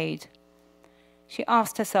to fade. She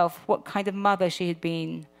asked herself what kind of mother she had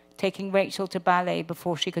been, taking Rachel to ballet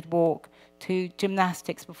before she could walk, to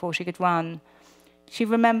gymnastics before she could run. She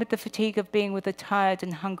remembered the fatigue of being with a tired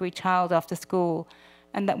and hungry child after school,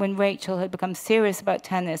 and that when Rachel had become serious about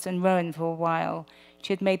tennis and Rowan for a while,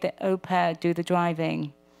 she had made the au pair do the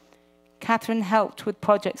driving. Catherine helped with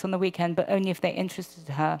projects on the weekend, but only if they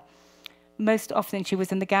interested her. Most often she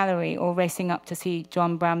was in the gallery or racing up to see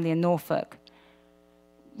John Bramley in Norfolk.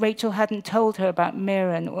 Rachel hadn't told her about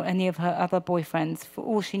Miran or any of her other boyfriends. For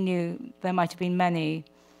all she knew, there might have been many.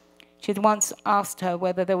 She had once asked her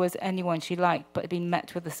whether there was anyone she liked, but had been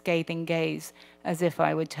met with a scathing gaze, as if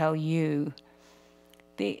I would tell you.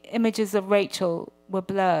 The images of Rachel were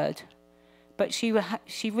blurred, but she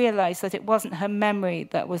realized that it wasn't her memory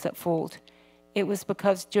that was at fault. It was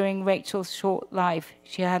because during Rachel's short life,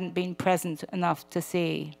 she hadn't been present enough to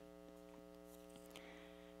see.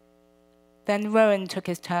 Then Rowan took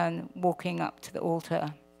his turn, walking up to the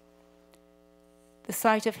altar. The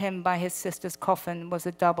sight of him by his sister's coffin was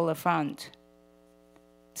a double affront.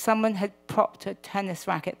 Someone had propped a tennis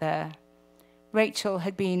racket there. Rachel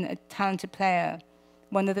had been a talented player,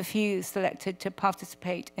 one of the few selected to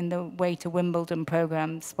participate in the Way to Wimbledon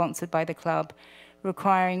program sponsored by the club,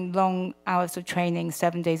 requiring long hours of training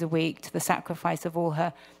 7 days a week to the sacrifice of all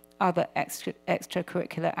her other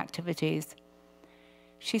extracurricular activities.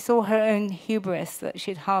 She saw her own hubris that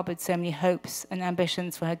she had harbored so many hopes and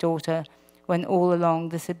ambitions for her daughter, when all along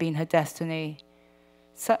this had been her destiny.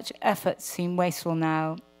 Such efforts seemed wasteful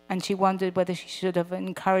now, and she wondered whether she should have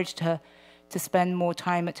encouraged her to spend more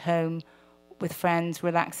time at home with friends,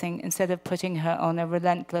 relaxing, instead of putting her on a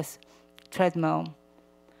relentless treadmill.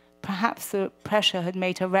 perhaps the pressure had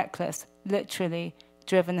made her reckless, literally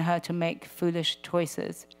driven her to make foolish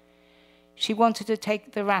choices. She wanted to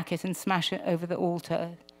take the racket and smash it over the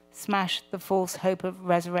altar, smash the false hope of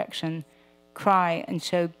resurrection, cry and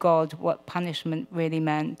show God what punishment really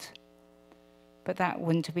meant. But that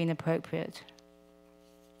wouldn't have been appropriate.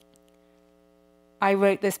 I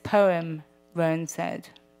wrote this poem, Rowan said.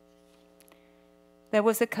 There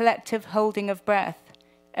was a collective holding of breath.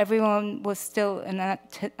 Everyone was still in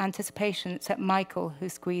anticipation except Michael, who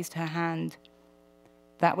squeezed her hand.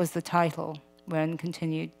 That was the title, Rowan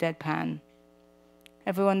continued, deadpan.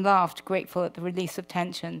 Everyone laughed, grateful at the release of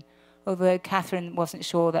tension, although Catherine wasn't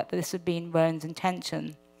sure that this had been Rowan's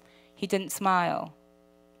intention. He didn't smile.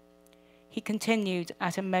 He continued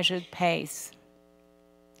at a measured pace.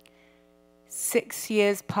 16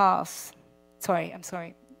 years pass.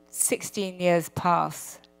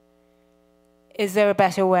 Is there a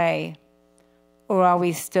better way, or are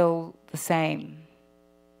we still the same?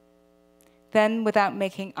 Then, without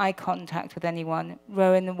making eye contact with anyone,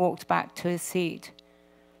 Rowan walked back to his seat.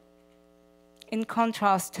 In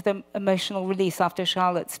contrast to the emotional release after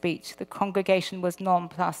Charlotte's speech, the congregation was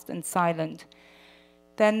nonplussed and silent.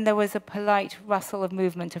 Then there was a polite rustle of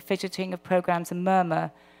movement, a fidgeting of programs, a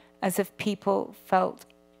murmur, as if people felt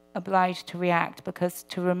obliged to react because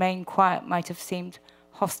to remain quiet might have seemed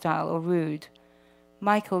hostile or rude.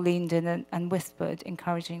 Michael leaned in and whispered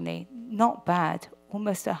encouragingly, "Not bad,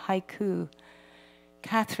 almost a haiku."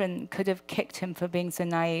 Catherine could have kicked him for being so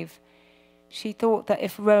naive. She thought that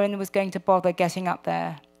if Rowan was going to bother getting up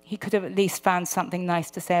there, he could have at least found something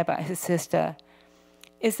nice to say about his sister.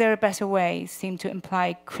 Is there a better way seemed to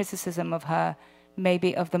imply criticism of her,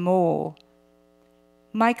 maybe of them all.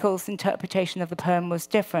 Michael's interpretation of the poem was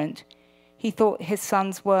different. He thought his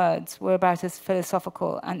son's words were about as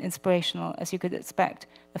philosophical and inspirational as you could expect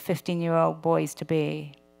a 15-year-old boy's to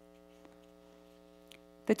be.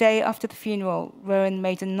 The day after the funeral, Rowan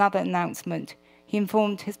made another announcement. He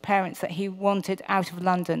informed his parents that he wanted out of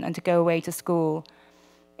London and to go away to school.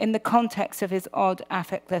 In the context of his odd,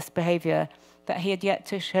 affectless behavior, that he had yet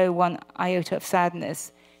to show one iota of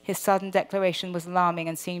sadness, his sudden declaration was alarming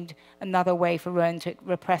and seemed another way for Rowan to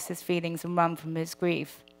repress his feelings and run from his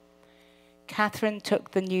grief. Catherine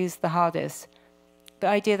took the news the hardest. The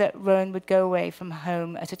idea that Rowan would go away from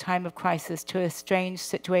home at a time of crisis to a strange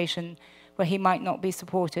situation where he might not be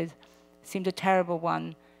supported seemed a terrible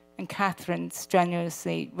one, and Catherine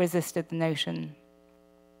strenuously resisted the notion.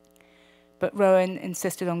 But Rowan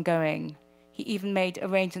insisted on going. He even made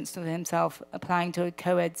arrangements for himself, applying to a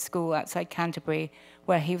co-ed school outside Canterbury,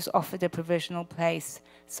 where he was offered a provisional place,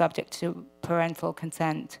 subject to parental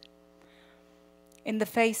consent. In the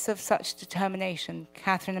face of such determination,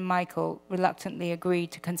 Catherine and Michael reluctantly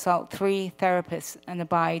agreed to consult 3 therapists and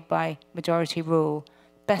abide by majority rule.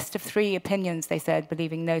 Best of 3 opinions, they said,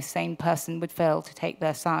 believing no sane person would fail to take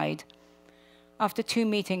their side. After 2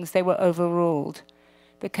 meetings, they were overruled.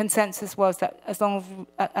 The consensus was that as long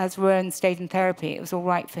as Rowan stayed in therapy, it was all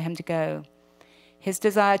right for him to go. His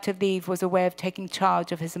desire to leave was a way of taking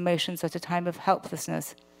charge of his emotions at a time of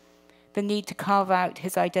helplessness. The need to carve out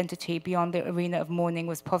his identity beyond the arena of mourning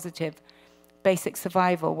was positive. Basic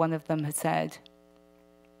survival, one of them had said.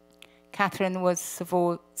 Catherine was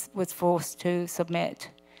forced to submit.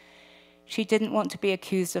 She didn't want to be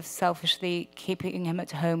accused of selfishly keeping him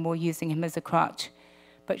at home or using him as a crutch,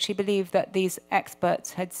 but she believed that these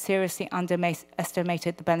experts had seriously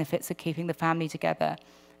underestimated the benefits of keeping the family together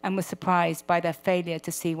and was surprised by their failure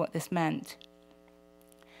to see what this meant.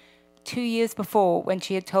 2 years before, when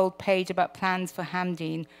she had told Paige about plans for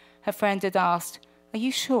Hamdeen, her friend had asked, "Are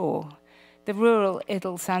you sure? The rural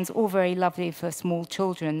idyll sounds all very lovely for small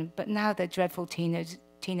children, but now they're dreadful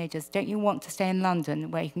teenagers. Don't you want to stay in London,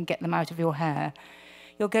 where you can get them out of your hair?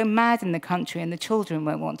 You'll go mad in the country and the children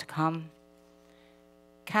won't want to come."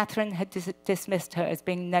 Catherine had dismissed her as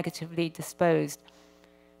being negatively disposed,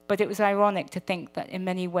 but it was ironic to think that in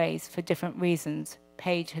many ways, for different reasons,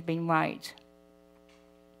 Paige had been right.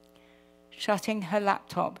 Shutting her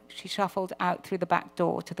laptop, she shuffled out through the back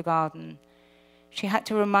door to the garden. She had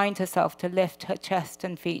to remind herself to lift her chest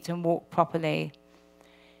and feet and walk properly.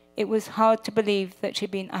 It was hard to believe that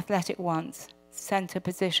she'd been athletic once, centre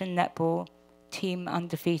position netball, team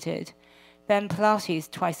undefeated, then Pilates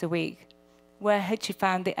twice a week. Where had she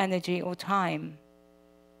found the energy or time?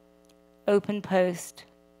 Open post,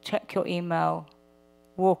 check your email,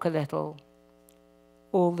 walk a little,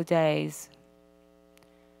 all the days.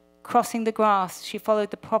 Crossing the grass, she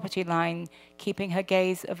followed the property line, keeping her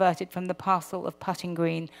gaze averted from the parcel of putting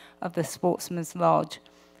green of the sportsman's lodge,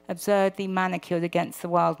 absurdly manicured against the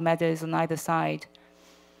wild meadows on either side.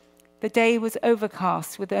 The day was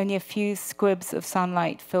overcast with only a few squibs of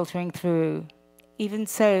sunlight filtering through. Even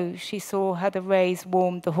so, she saw how the rays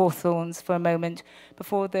warmed the hawthorns for a moment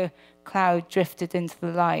before the cloud drifted into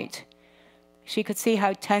the light. She could see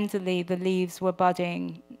how tenderly the leaves were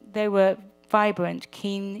budding. They were vibrant,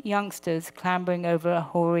 keen youngsters clambering over a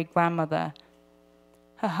hoary grandmother.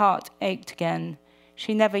 Her heart ached again.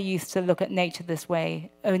 She never used to look at nature this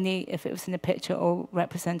way, only if it was in a picture or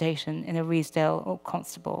representation in a Riesdale or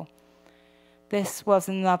Constable. This was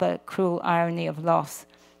another cruel irony of loss,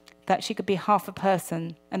 that she could be half a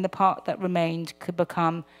person and the part that remained could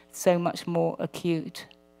become so much more acute.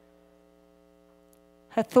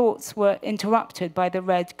 Her thoughts were interrupted by the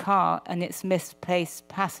red car and its misplaced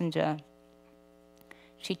passenger.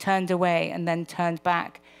 She turned away and then turned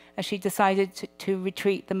back as she decided to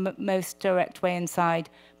retreat the most direct way inside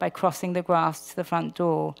by crossing the grass to the front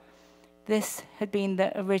door. This had been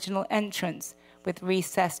the original entrance, with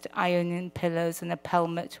recessed iron pillars and a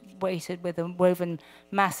pelmet weighted with a woven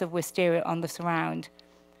mass of wisteria on the surround.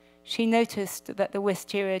 She noticed that the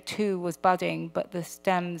wisteria too was budding, but the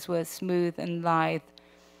stems were smooth and lithe.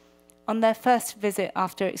 On their first visit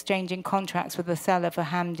after exchanging contracts with the seller for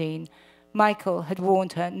Hamdeen, Michael had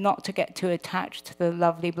warned her not to get too attached to the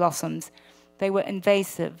lovely blossoms. They were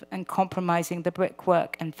invasive and compromising the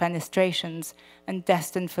brickwork and fenestrations and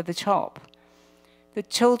destined for the chop. The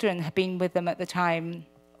children had been with them at the time,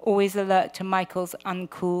 always alert to Michael's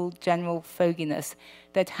uncool general foginess.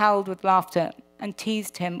 They'd howled with laughter and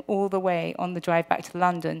teased him all the way on the drive back to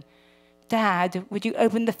London. "Dad, would you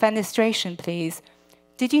open the fenestration, please?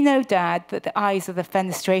 Did you know, Dad, that the eyes are the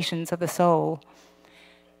fenestrations of the soul?"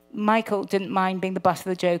 Michael didn't mind being the butt of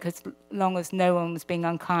the joke as long as no one was being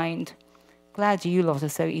unkind. "Glad you lot are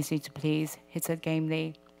so easy to please," he said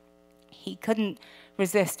gamely. He couldn't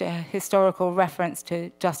resist a historical reference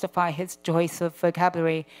to justify his choice of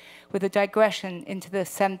vocabulary, with a digression into the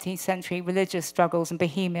 17th century religious struggles in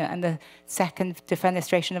Bohemia and the second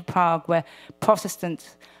defenestration of Prague, where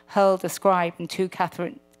Protestants hurled a scribe and two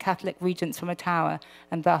Catholic regents from a tower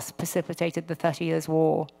and thus precipitated the 30 Years'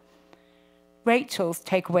 War. Rachel's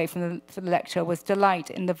takeaway from the lecture was delight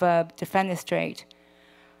in the verb defenestrate.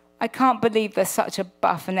 "I can't believe there's such a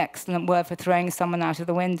buff and excellent word for throwing someone out of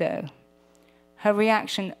the window." Her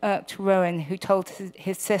reaction irked Rowan, who told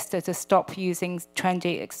his sister to stop using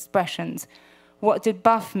trendy expressions. What did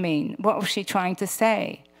buff mean? What was she trying to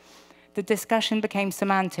say? The discussion became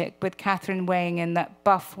semantic, with Catherine weighing in that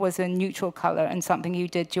buff was a neutral colour and something you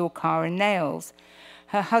did to your car and nails.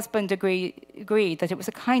 Her husband agreed that it was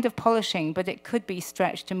a kind of polishing, but it could be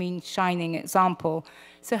stretched to mean shining example,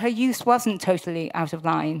 so her use wasn't totally out of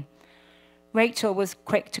line. Rachel was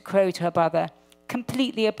quick to crow to her brother,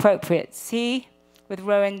 "Completely appropriate, see?" With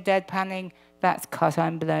Rowan deadpanning, "That's cut,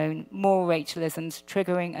 I'm blown." More Rachelisms,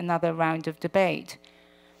 triggering another round of debate.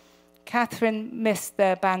 Catherine missed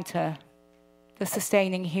their banter, the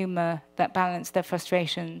sustaining humour that balanced their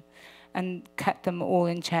frustration and kept them all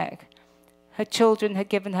in check. Her children had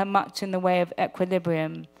given her much in the way of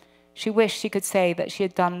equilibrium. She wished she could say that she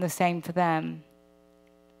had done the same for them.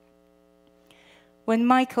 When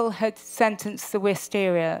Michael had sentenced the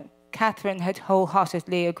wisteria, Catherine had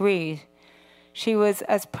wholeheartedly agreed. She was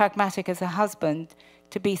as pragmatic as her husband.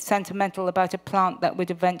 To be sentimental about a plant that would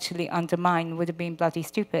eventually undermine would have been bloody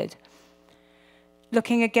stupid.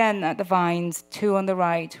 Looking again at the vines, two on the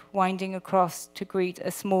right, winding across to greet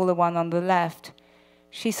a smaller one on the left,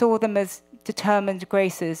 she saw them as determined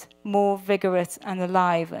graces, more vigorous and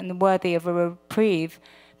alive and worthy of a reprieve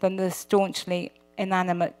than the staunchly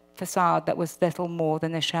inanimate facade that was little more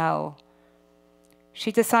than a shell.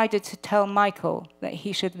 She decided to tell Michael that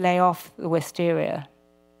he should lay off the wisteria.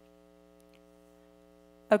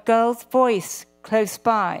 A girl's voice close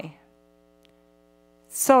by.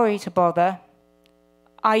 "Sorry to bother.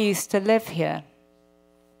 I used to live here."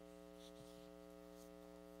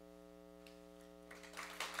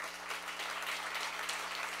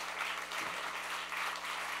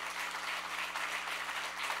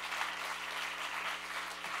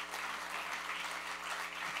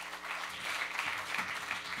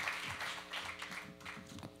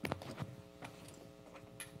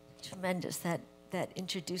 Tremendous. That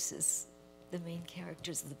introduces the main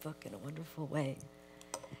characters of the book in a wonderful way.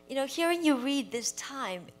 You know, hearing you read this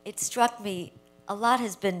time, it struck me a lot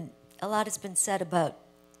has been said about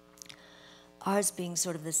ours being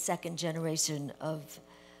sort of the second generation of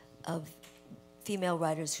female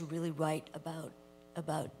writers who really write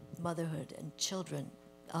about motherhood and children.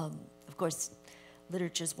 Of course,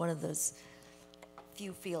 literature is one of those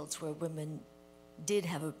few fields where women did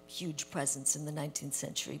have a huge presence in the 19th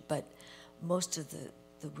century, but most of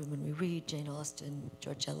the the women we read, Jane Austen,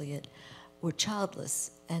 George Eliot, were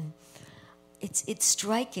childless. And it's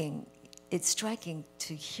striking. It's striking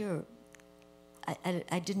to hear.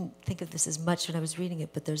 I didn't think of this as much when I was reading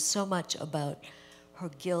it, but there's so much about her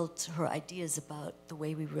guilt, her ideas about the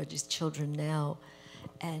way we raise children now,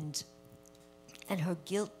 and her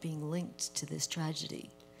guilt being linked to this tragedy.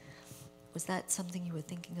 Was that something you were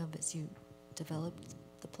thinking of as you developed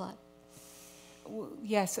the plot? Well,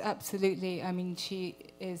 yes, absolutely. I mean, she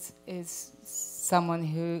is someone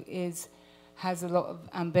who has a lot of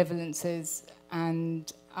ambivalences,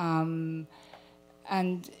 and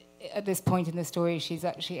at this point in the story, she's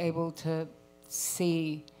actually able to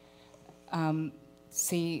see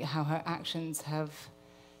how her actions have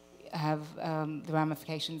the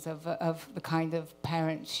ramifications of the kind of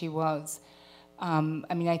parent she was. I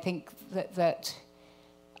mean, I think that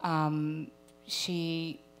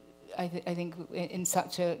she. I think in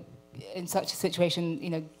such a situation, you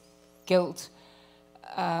know, guilt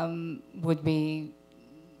would be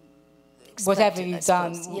Expected, whatever you've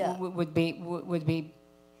done yeah. would be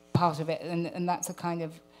part of it, and that's a kind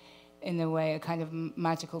of, in a way, a kind of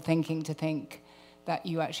magical thinking to think that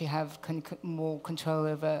you actually have more control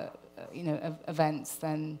over you know, events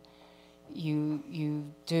than you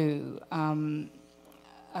do.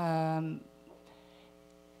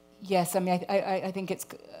 Yes, I mean, I think it's.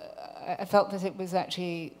 I felt that it was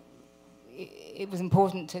actually, it was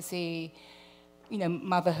important to see, you know,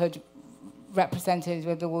 motherhood represented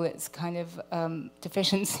with all its kind of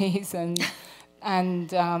deficiencies and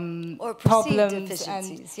Or perceived problems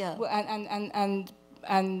deficiencies, yeah.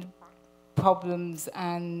 and problems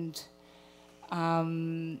and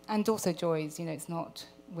also joys. You know, it's not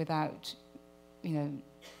without, you know.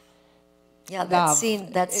 Yeah, love.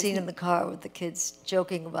 that scene in the car with the kids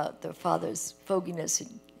joking about their father's foginess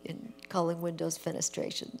in calling windows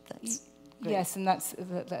fenestration. That's great. Yes, and that's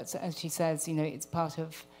as she says. You know, it's part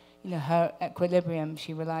of, you know, her equilibrium.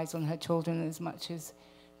 She relies on her children as much as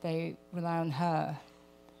they rely on her.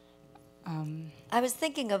 I was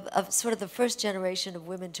thinking of sort of the first generation of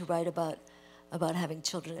women to write about having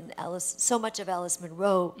children, and Alice. So much of Alice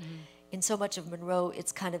Munro, in so much of Munro,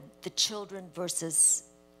 it's kind of the children versus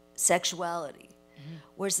sexuality.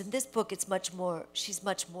 Whereas in this book, it's much more, she's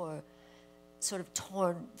much more sort of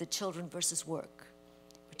torn, the children versus work,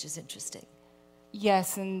 which is interesting.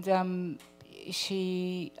 Yes, and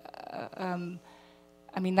she, I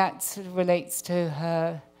mean, that sort of relates to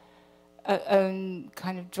her own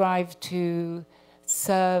kind of drive to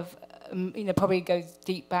serve, you know, probably goes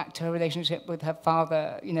deep back to her relationship with her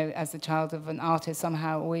father, you know, as the child of an artist,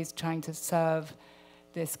 somehow always trying to serve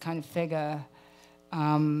this kind of figure.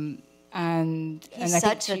 And He's I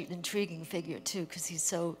such think an intriguing figure, too, because he's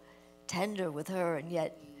so tender with her, and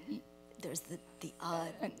yet there's the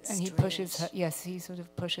odd, and he pushes her, yes, he sort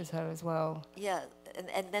of pushes her as well. Yeah,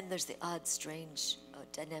 and then there's the odd, strange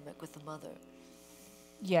dynamic with the mother.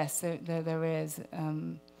 Yes, there is.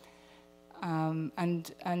 And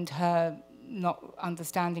her not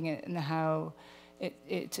understanding it and how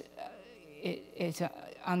it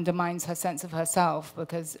undermines her sense of herself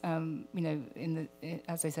because you know,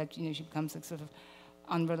 as I said, you know, she becomes a sort of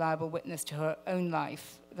unreliable witness to her own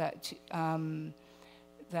life, that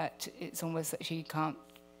it's almost that she can't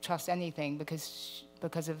trust anything because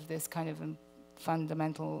of this kind of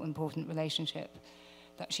fundamental important relationship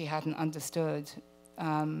that she hadn't understood.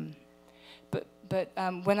 But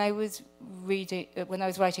when I was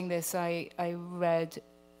writing this, I read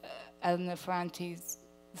Elena Ferrante's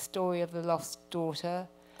The Story of the Lost Daughter.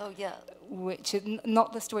 Oh yeah. Which is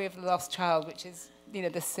not The Story of the Lost Child, which is, you know,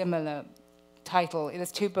 the similar title.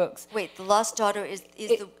 There's two books. Wait, The Lost Daughter is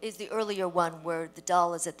the earlier one where the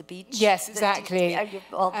doll is at the beach? Yes, exactly.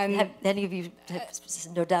 Many of you have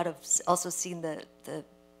no doubt have also seen the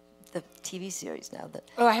TV series now.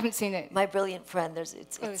 Oh, I haven't seen it. My Brilliant Friend.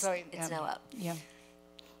 It's now out. Yeah.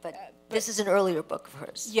 But this is an earlier book of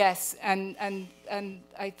hers. Yes, and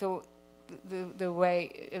I thought the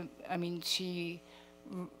way, I mean, she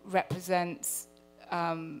represents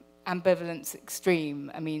ambivalence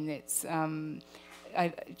extreme. I mean, it's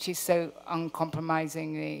she's so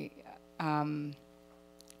uncompromisingly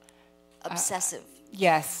obsessive.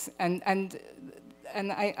 Yes, and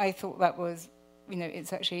I thought that was, you know,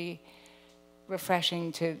 it's actually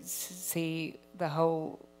refreshing to see the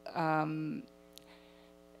whole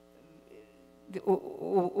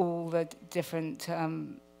all the different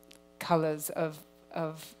colours of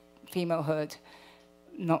femalehood,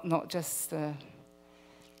 not just the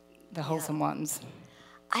wholesome ones.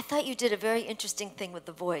 I thought you did a very interesting thing with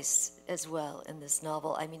the voice as well in this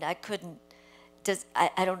novel. I mean, I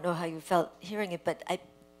don't know how you felt hearing it, but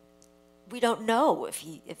we don't know if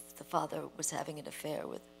the father was having an affair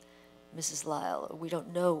with Mrs. Lyle, or we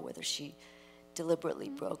don't know whether she deliberately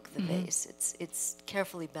broke the vase. It's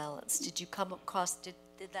carefully balanced. Did you come across, did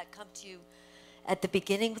that come to you at the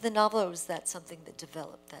beginning of the novel, or was that something that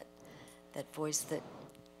developed, that voice that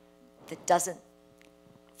doesn't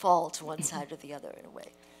fall to one side or the other in a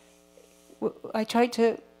way? Well, I tried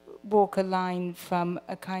to walk a line from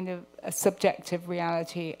a kind of a subjective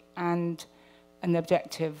reality and an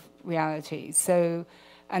objective reality. So,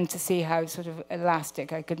 and to see how sort of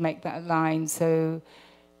elastic I could make that line. So,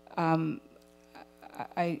 I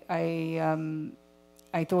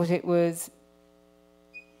thought it was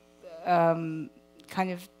kind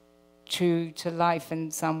of true to life in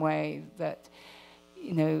some way, that,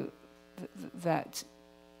 you know, that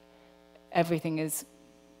everything is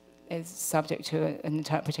subject to an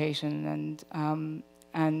interpretation,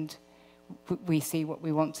 and we see what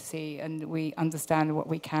we want to see, and we understand what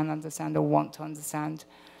we can understand or want to understand.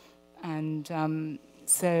 And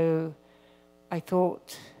so I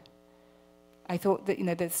thought that, you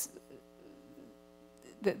know, this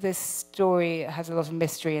story has a lot of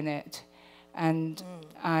mystery in it, and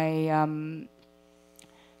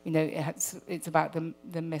you know, it's about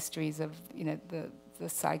the mysteries of, you know, the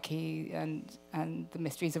psyche and the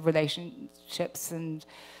mysteries of relationships, and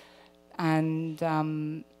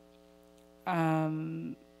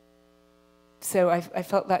so I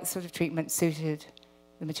felt that sort of treatment suited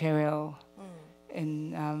the material.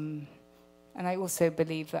 And I also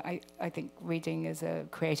believe that I think reading is a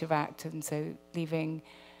creative act, and so leaving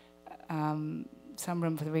some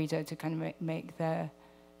room for the reader to kind of make their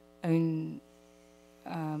own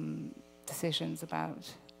decisions about,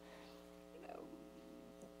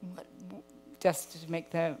 just to make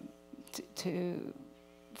to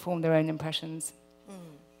form their own impressions.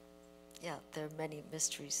 Yeah, there are many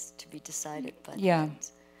mysteries to be decided by the Yeah.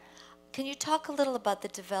 end. Can you talk a little about the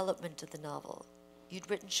development of the novel? You'd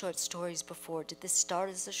written short stories before. Did this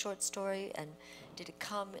start as a short story, and did it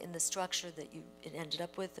come in the structure that it ended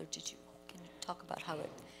up with, or can you talk about how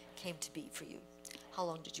it came to be for you? How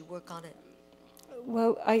long did you work on it?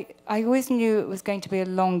 Well, I always knew it was going to be a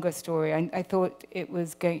longer story. I thought it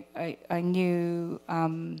was going. I knew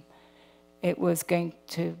it was going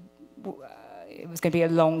to be a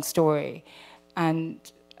long story, and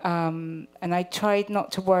I tried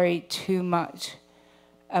not to worry too much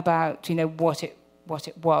about, you know, what it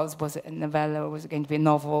was. Was it a novella, or was it going to be a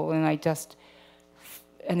novel?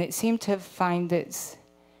 And it seemed to find its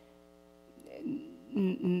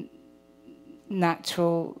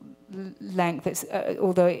natural length. It's,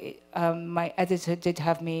 although my editor did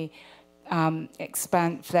have me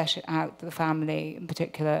flesh out the family in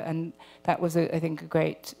particular, and that was, I think, a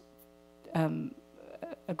great, a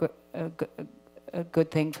good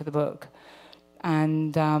thing for the book.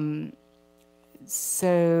 And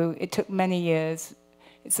so it took many years.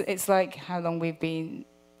 It's like how long we've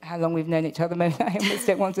known each other. I almost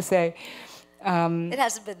don't want to say. It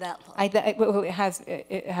hasn't been that long. Well, it has.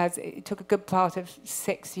 It took a good part of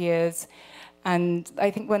 6 years, and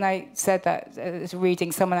I think when I said that at a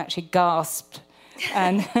reading, someone actually gasped,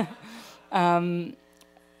 and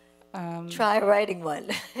try writing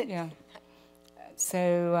one. Yeah.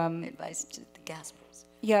 So advice to the gaspers.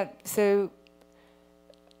 Yeah. So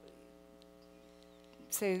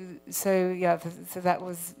yeah. So that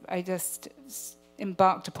was. I just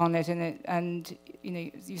embarked upon it, and you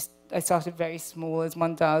know, I started very small, as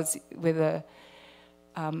one does, with a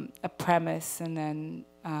premise, and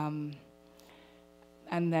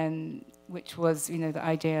then which was, you know, the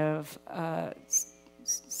idea of a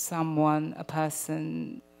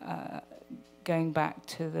person going back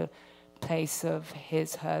to the place of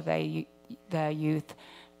their youth,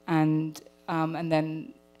 and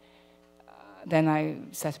then I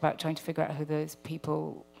set about trying to figure out who those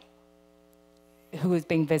people, who was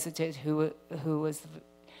being visited, who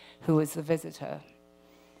was the visitor,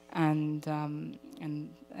 and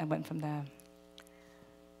I went from there.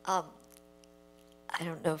 I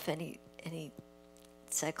don't know if any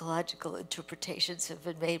psychological interpretations have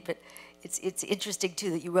been made, but it's interesting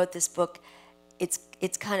too that you wrote this book.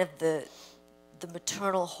 It's kind of the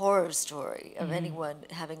maternal horror story of anyone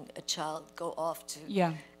having a child go off to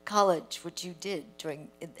college, which you did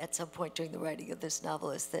at some point during the writing of this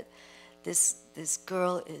novel. Is that this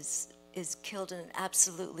girl is killed in an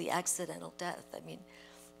absolutely accidental death. I mean,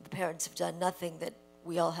 the parents have done nothing that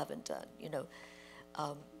we all haven't done, you know.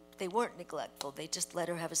 They weren't neglectful. They just let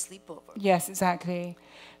her have a sleepover. Yes, exactly.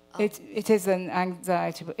 It is an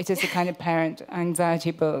anxiety. It is a kind of parent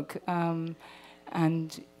anxiety book, and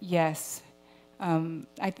yes,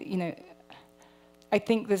 I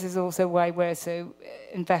think this is also why we're so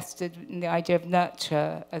invested in the idea of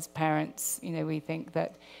nurture as parents. You know, we think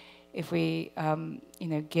that if we, you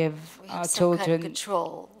know, give We our have some children kind of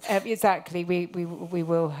control. Exactly, we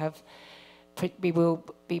will have, we will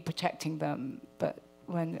be protecting them, but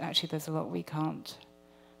when actually there's a lot we can't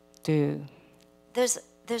do. There's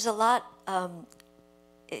a lot.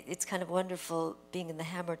 It's kind of wonderful being in the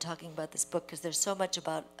Hammer talking about this book because there's so much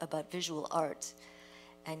about visual art,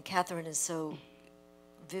 and Catherine is so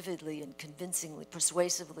vividly and convincingly,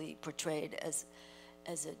 persuasively portrayed as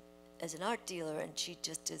an art dealer, and she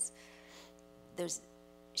just is.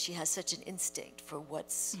 She has such an instinct for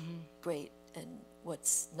what's great and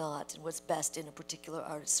what's not, and what's best in a particular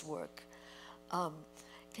artist's work.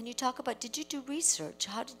 Can you talk about? Did you do research?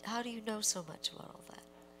 How do you know so much about all that?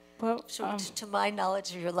 Well, So, to my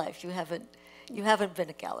knowledge of your life, you haven't been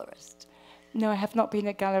a gallerist. no, I have not been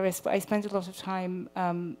a gallerist, but I spend a lot of time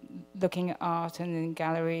looking at art and in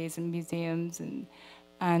galleries and museums, and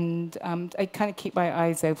I kind of keep my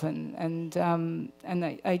eyes open, and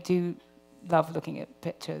I do love looking at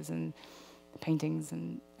pictures and paintings,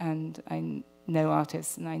 and I know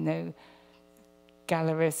artists and I know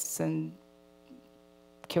gallerists and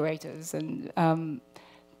curators, and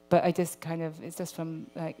but I just kind of, it's just from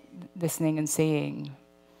like listening and seeing.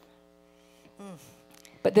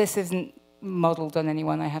 But this isn't modeled on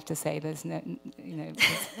anyone, I have to say. There's no, you know.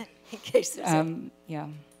 In case there's yeah.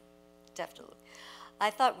 definitely.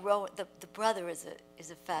 I thought Rowan, the brother, is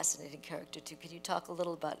a fascinating character too. Can you talk a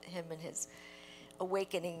little about him and his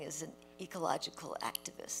awakening as an ecological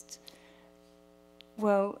activist?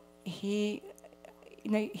 Well, you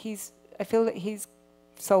know, I feel that he's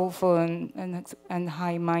soulful and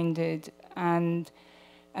high-minded, and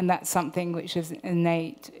that's something which is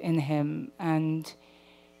innate in him, and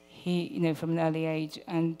he, you know, from an early age,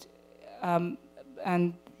 and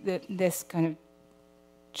this kind of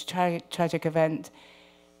tragic event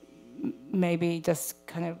maybe just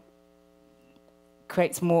kind of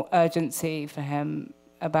creates more urgency for him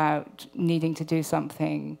about needing to do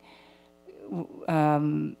something,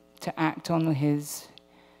 to act on his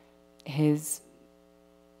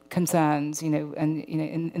concerns, you know, and you know,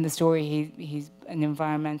 in the story he's an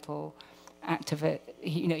environmental activist.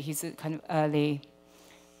 You know, he's a kind of early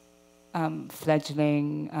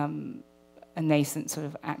fledgling, a nascent sort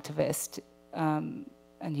of activist, and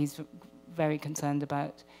he's very concerned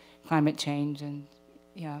about climate change, and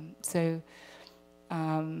yeah, so.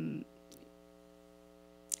 The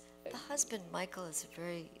husband, Michael, is a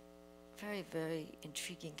very, very, very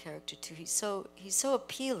intriguing character too. He's so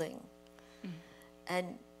appealing,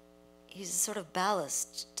 and he's a sort of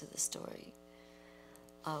ballast to the story.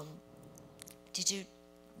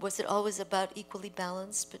 Was it always about equally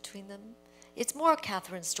balanced between them? It's more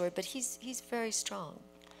Catherine's story, but he's very strong.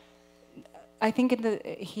 I think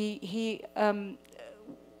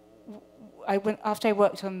after I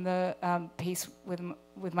worked on the piece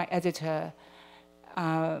with my editor,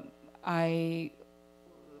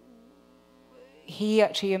 he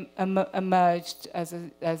actually emerged as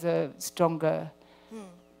a stronger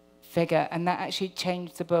figure, and that actually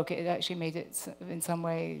changed the book. It actually made it, in some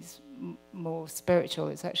ways, more spiritual.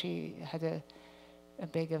 It's actually had a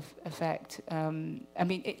big effect. I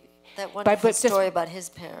mean, that wonderful story about his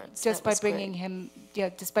parents. Just by bringing him,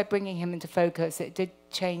 just by bringing him into focus, it did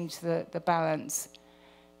change the balance,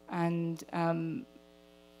 and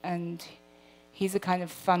he's a kind of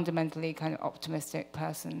fundamentally kind of optimistic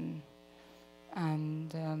person,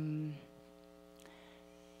 and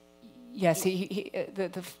yes,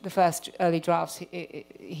 the first early drafts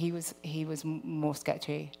he was more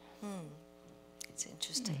sketchy. It's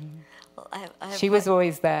interesting. Well, I have she was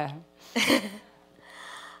always there.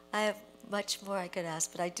 I have much more I could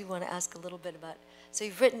ask, but I do want to ask a little bit about. So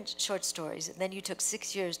you've written short stories, and then you took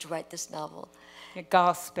 6 years to write this novel. Yeah,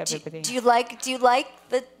 gasp, everybody. Do you like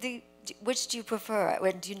the which do you prefer?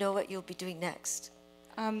 And do you know what you'll be doing next?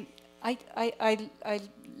 I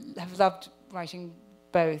have loved writing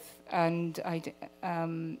both, and I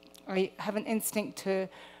have an instinct to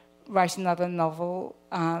write another novel.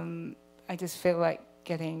 I just feel like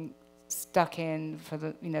getting stuck in for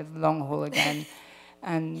the long haul again.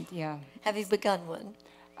 And yeah. Have you begun one?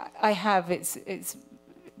 I have. It's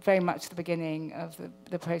very much the beginning of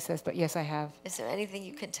the process, but yes, I have. Is there anything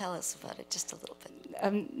you can tell us about it, just a little bit?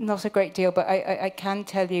 Not a great deal, but I can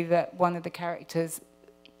tell you that one of the characters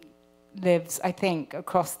lives, I think,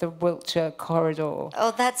 across the Wiltshire corridor.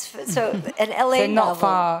 Oh, that's so an LA so not novel.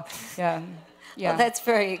 far. Yeah. Well, that's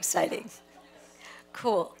very exciting.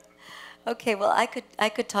 Cool. Okay, well, I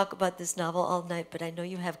could talk about this novel all night, but I know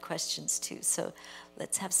you have questions too. So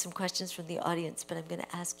let's have some questions from the audience. But I'm going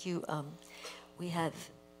to ask you, we have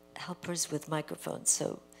helpers with microphones,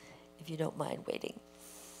 so if you don't mind waiting,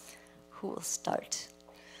 who will start?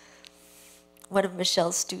 One of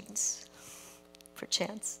Michelle's students,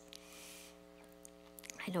 perchance.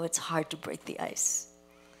 I know it's hard to break the ice.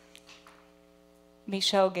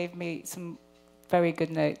 Michelle gave me some very good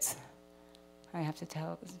notes. I have to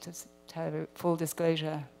tell her full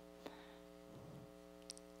disclosure.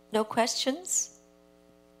 No questions?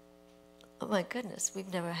 Oh my goodness,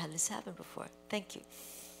 we've never had this happen before. Thank you.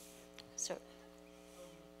 Sir.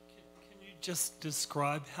 Can you just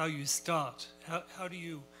describe how you start? How do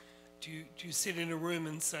you sit in a room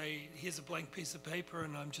and say, here's a blank piece of paper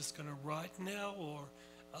and I'm just going to write now? Or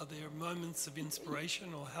are there moments of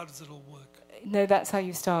inspiration, or how does it all work? No, that's how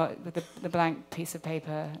you start, with the blank piece of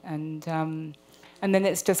paper. And then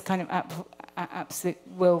it's just kind of absolute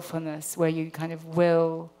willfulness, where you kind of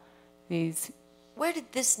will these... Where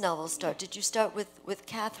did this novel start? Did you start with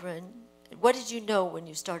Catherine? What did you know when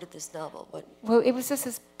you started this novel? Well, it was just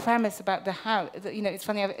this premise about the house. You know, it's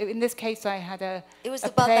funny. In this case, I had a. It was a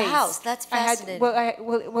about place. the house. That's fascinating.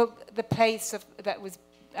 Well, the place that was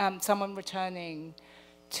someone returning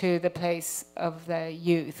to the place of their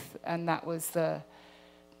youth, and that was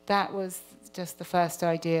just the first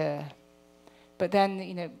idea. But then,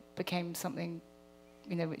 you know, became something,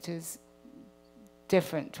 you know, which is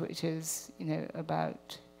different, which is, you know,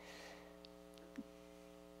 about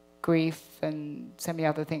grief and so many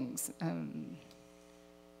other things.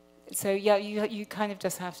 So yeah, you kind of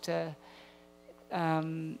just have to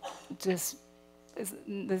there's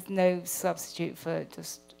no substitute for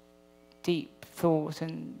just deep thought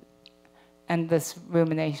and endless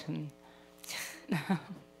rumination.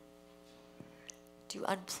 Do you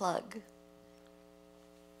unplug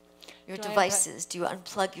your devices? Do you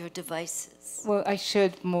unplug your devices? Well, I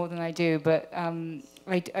should more than I do, but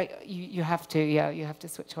you have to. Yeah, you have to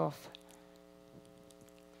switch off.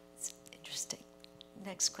 It's interesting.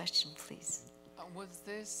 Next question, please. Was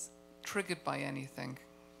this triggered by anything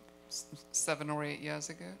 7 or 8 years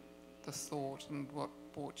ago? The thought and what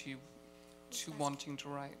brought you to wanting to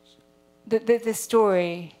write? The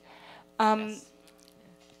story. Yes.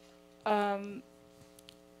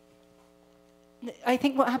 I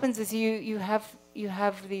think what happens is you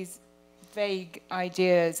have these vague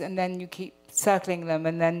ideas, and then you keep circling them,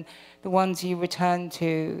 and then the ones you return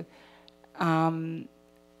to, and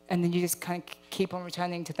then you just kind of keep on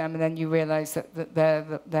returning to them, and then you realize that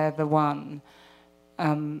they're the one,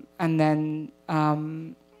 and then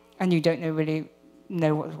and you don't really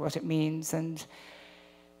know what it means, and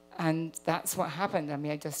that's what happened. I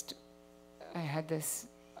mean, I had this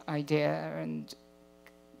idea, and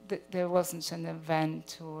there wasn't an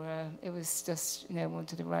event, or it was just, you know, I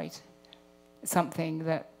wanted to write something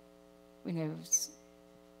that, you know,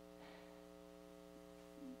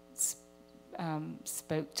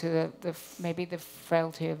 spoke to maybe the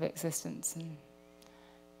frailty of existence, and,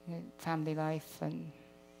 you know, family life and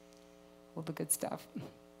all the good stuff.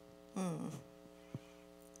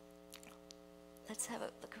 Let's have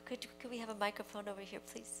could we have a microphone over here,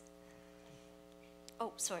 please?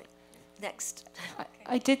 Oh, sorry. Next.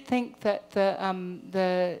 I did think that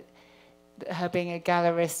her being a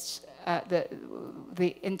gallerist,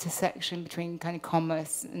 the intersection between kind of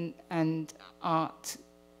commerce and art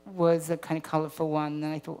was a kind of colourful one,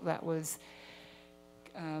 and I thought that was,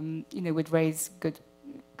 you know, would raise good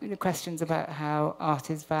questions about how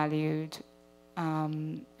art is valued,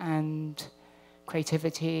 and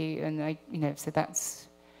creativity, and you know, so that's,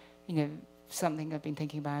 you know, something I've been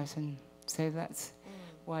thinking about, and so that's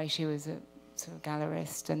why she was a sort of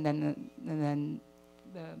gallerist, and then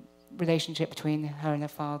the relationship between her and her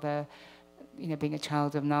father, you know, being a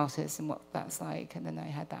child of an artist and what that's like, and then I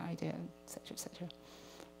had that idea, etc., etc.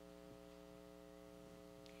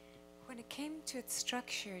 When it came to its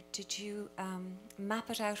structure, did you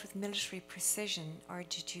map it out with military precision, or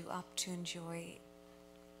did you opt to enjoy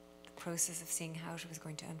the process of seeing how it was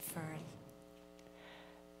going to unfurl?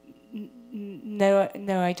 No,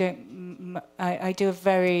 I don't. I do a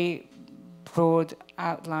very broad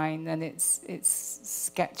outline, and it's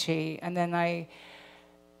sketchy, and then I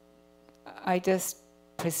just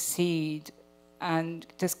proceed and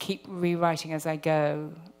just keep rewriting as I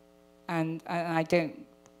go, and I don't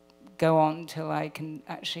go on till I can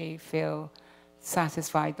actually feel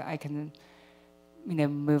satisfied that I can, you know,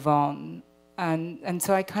 move on, and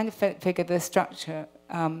so I kind of figure the structure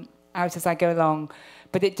out as I go along.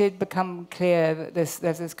 But it did become clear that there's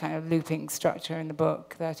this kind of looping structure in the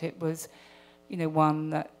book, that it was, you know, one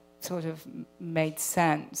that sort of made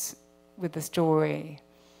sense with the story.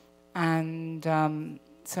 And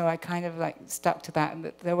so I kind of like stuck to that.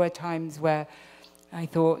 And there were times where I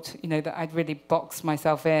thought, you know, that I'd really boxed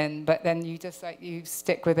myself in, but then you just like, you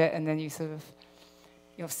stick with it, and then you sort of,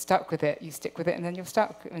 you're stuck with it. You stick with it, and then you're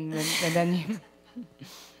stuck, and then you...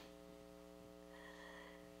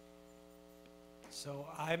 So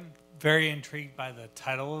I'm very intrigued by the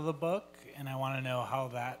title of the book, and I want to know how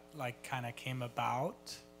that like kind of came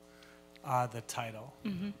about, the title.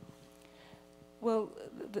 Mm-hmm. Well,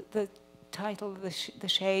 the title, the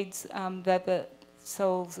Shades, they're the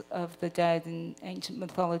souls of the dead in ancient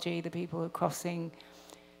mythology, the people who are crossing,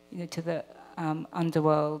 you know, to the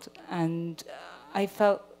underworld. And I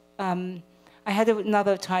felt I had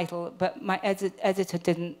another title, but my editor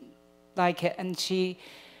didn't like it, and she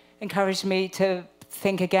encouraged me to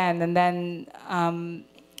think again. And then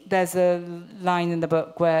there's a line in the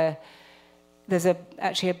book where there's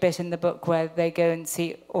actually a bit in the book where they go and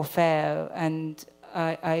see Orfeo, and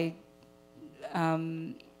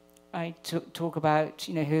I talk about,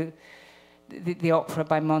 you know, who the opera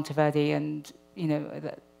by Monteverdi, and you know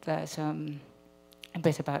that a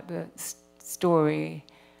bit about the story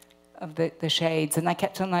of the shades, and I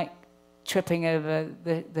kept on like tripping over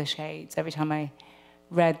the shades every time I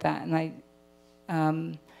read that, and I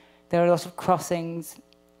there are a lot of crossings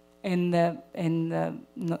in the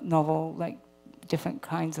novel, like different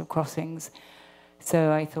kinds of crossings.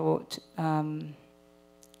 So I thought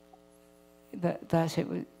that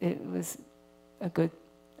it was a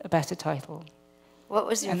better title. What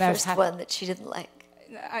was your And first one that she didn't like?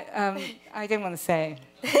 I didn't want to say,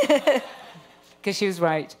 because she was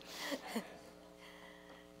right.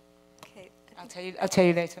 Okay. I'll tell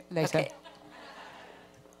you later. Okay.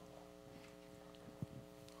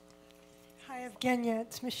 Hi, Evgenia.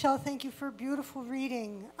 It's Michelle. Thank you for a beautiful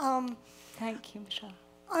reading. Thank you, Michelle.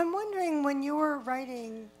 I'm wondering, when you were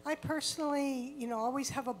writing, I personally, you know, always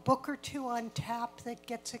have a book or two on tap that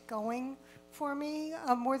gets it going for me.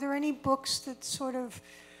 Were there any books that sort of,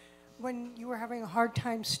 when you were having a hard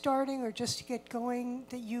time starting or just to get going,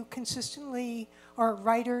 that you consistently, or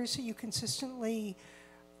writers that you consistently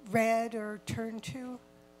read or turned to?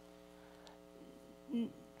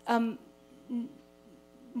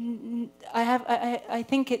 I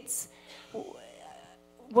think it's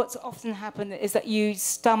what's often happened is that you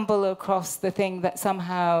stumble across the thing that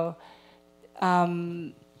somehow,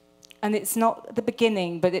 and it's not at the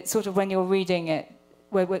beginning, but it's sort of when you're reading it,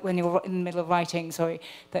 when you're in the middle of writing,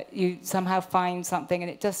 that you somehow find something and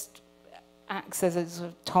it just acts as a sort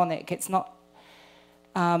of tonic. It's not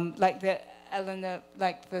like the Eleanor,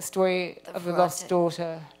 like the story of the lost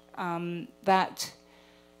daughter. That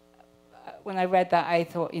when I read that, I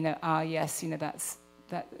thought, you know, yes, you know,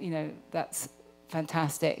 that's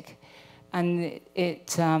fantastic, and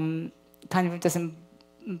it kind of just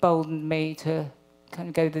emboldened me to kind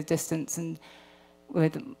of go the distance and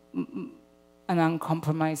with an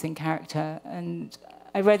uncompromising character. And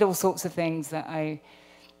I read all sorts of things that I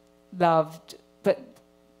loved, but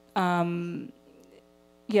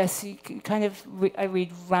yes, you can kind of I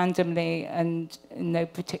read randomly and in no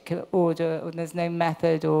particular order, or there's no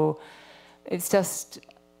method, or it's just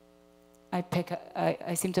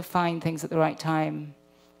I seem to find things at the right time.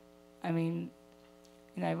 I mean,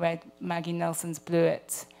 you know, I read Maggie Nelson's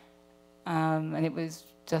Blewett, and it was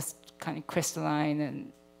just kind of crystalline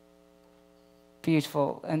and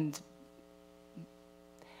beautiful, and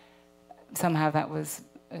somehow that was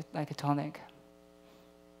like a tonic.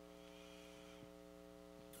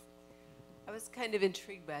 I was kind of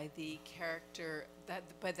intrigued by the character,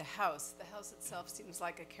 by the house. The house itself seems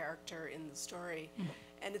like a character in the story,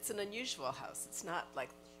 and it's an unusual house. It's not like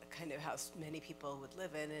the kind of house many people would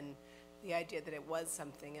live in, and the idea that it was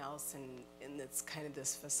something else, and it's kind of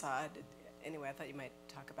this facade. Anyway, I thought you might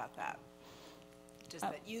talk about that. Just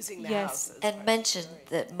that using the house. As and mention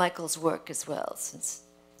that Michael's work as well, since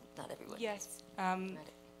not everyone. Yes.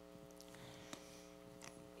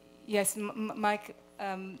 Yes, Mike.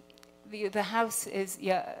 The house is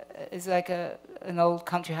like an old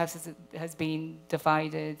country house that has been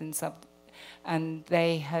divided and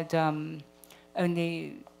they had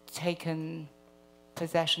only taken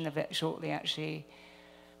possession of it shortly, actually,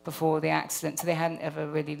 before the accident. So they hadn't ever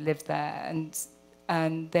really lived there,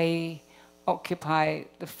 and they occupy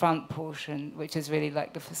the front portion, which is really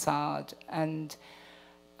like the facade. And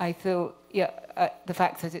I thought, the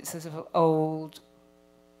fact that it's a sort of old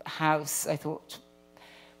house, I thought,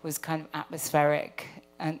 was kind of atmospheric,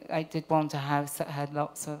 and I did want a house that had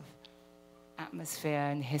lots of atmosphere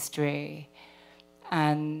and history.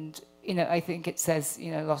 And you know, I think it says,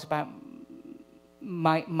 you know, a lot about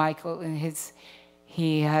Michael and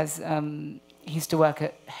he used to work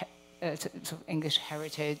at sort of English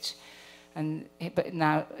Heritage, and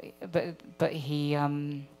but he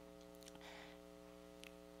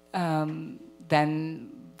then,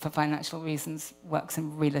 for financial reasons, works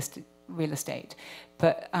in real estate.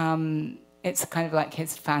 But it's kind of like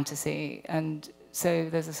his fantasy, and so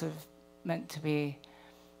there's a sort of meant to be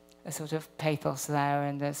a sort of pathos there,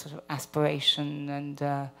 and a sort of aspiration, and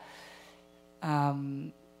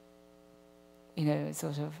you know,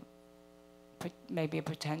 sort of maybe a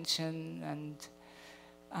pretension, and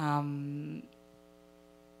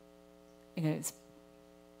you know,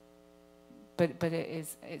 but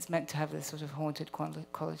it's meant to have this sort of haunted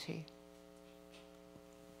quality.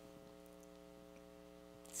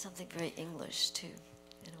 Something very English too,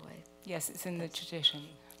 in a way. Yes, it's in the tradition.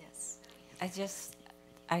 Yes. I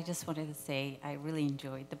just wanted to say I really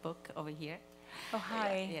enjoyed the book over here. Oh,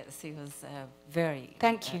 hi. Yes, it was very.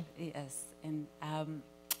 Thank you. Yes, and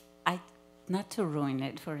not to ruin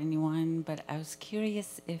it for anyone, but I was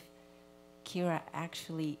curious if Kira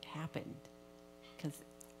actually happened, because.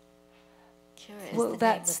 Kira is Well, the name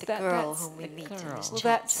that's- of the that- girl that's whom we the meet in girl. this Well, chapter.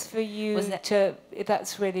 that's for you Was that- to.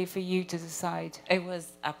 That's really for you to decide. It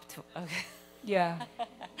was up to. Okay. Yeah.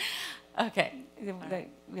 Okay.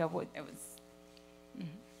 Yeah. What? It was.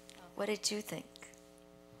 What did you think?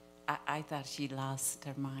 I thought she lost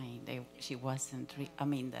her mind. She wasn't.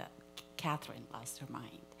 Catherine lost her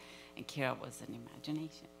mind, and Kira was an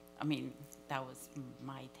imagination. I mean, that was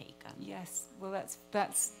my take on it. Yes. Well, that's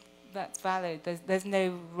valid. There's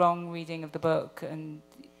no wrong reading of the book, and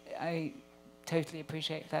I totally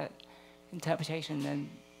appreciate that interpretation. And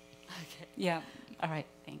Okay. yeah, All right.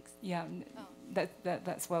 Thanks. yeah,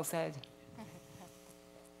 that's well said.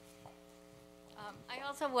 I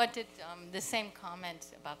also wanted the same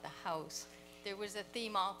comment about the house. There was a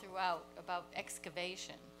theme all throughout about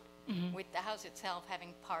excavation, with the house itself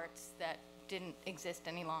having parts that didn't exist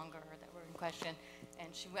any longer or that were in question.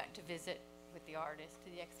 And she went to visit with the artist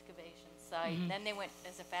to the excavation site. And then they went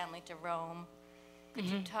as a family to Rome. Could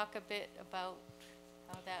you talk a bit about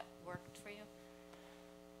how that worked for you?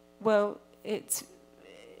 Well, it's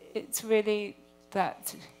really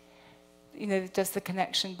that, you know, just the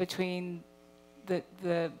connection between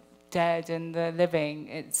the dead and the living.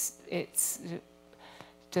 It's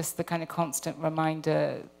just the kind of constant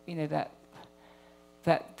reminder, you know, that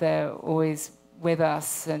they're always with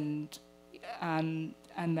us, and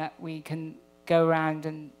that we can go around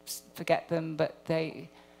and forget them, but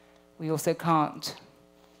we also can't.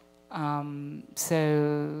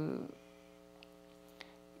 So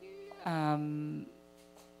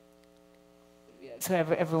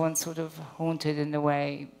everyone's sort of haunted in a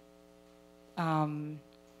way, and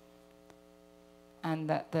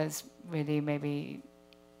that there's really maybe,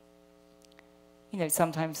 you know,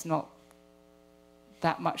 sometimes not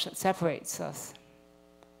that much that separates us.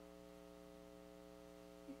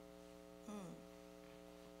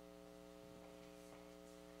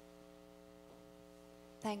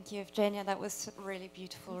 Thank you, Evgenia. That was a really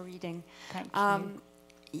beautiful reading. Thank you.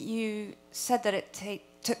 You said that it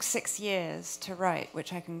took 6 years to write,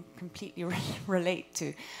 which I can completely relate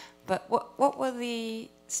to. But what were the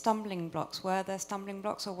stumbling blocks? Were there stumbling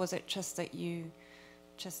blocks, or was it just that you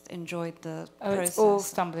just enjoyed the process? It's all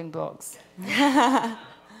stumbling blocks.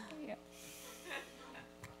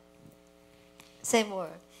 Say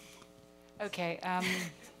more. Okay.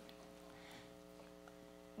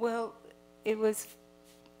 Well, it was,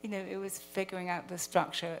 you know, it was figuring out the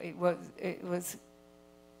structure. It was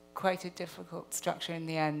quite a difficult structure in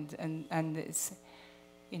the end, and it's,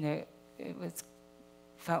 you know, it was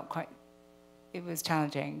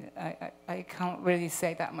challenging. I can't really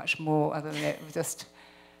say that much more other than it just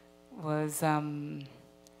was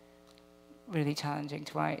really challenging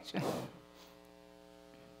to write.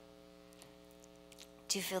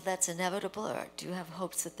 Do you feel that's inevitable, or do you have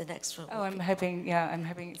hopes that the next one will I'm hoping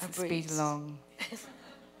it's A speed breeze. along.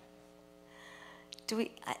 Do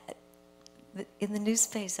we? In the new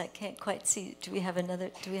space, I can't quite see. Do we have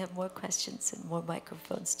more questions and more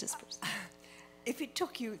microphones dispersed? If it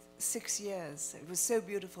took you 6 years, it was so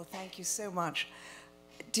beautiful. Thank you so much.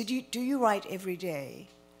 Do you write every day?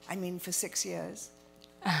 I mean, for 6 years,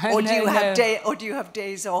 or do you have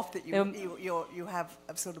days off that you have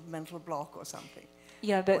a sort of mental block or something?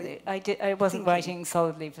 Yeah, but I wasn't writing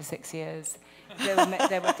solidly for 6 years. There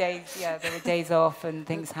were days, there were days off, and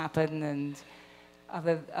things happen, and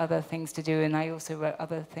other things to do, and I also wrote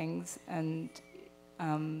other things, and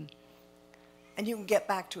you can get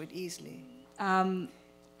back to it easily.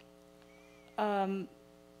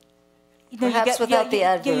 Perhaps without the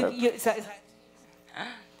adverb.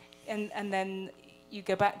 And then you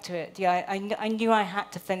go back to it. Yeah, I knew I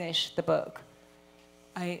had to finish the book.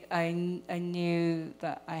 I knew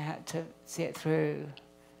that I had to see it through.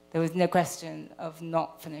 There was no question of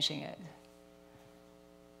not finishing it.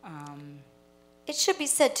 It should be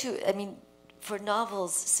said too, I mean, for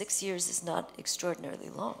novels, 6 years is not extraordinarily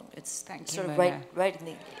long. It's Thank you, sort of Mona.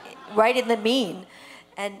 right in the mean.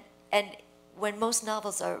 And when most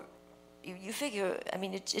novels are, you figure, I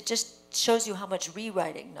mean, it just shows you how much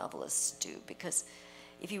rewriting novelists do, because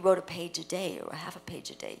if you wrote a page a day or half a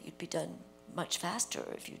page a day, you'd be done much faster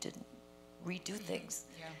if you didn't redo things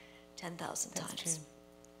 10,000 times. That's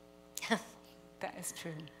true. That is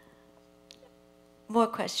true. More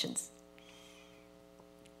questions?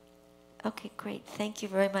 Okay, great. Thank you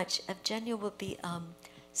very much. Evgenia will be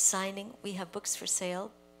signing. We have books for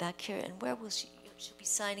sale back here. And where will she? She'll be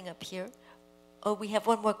signing up here. Oh, we have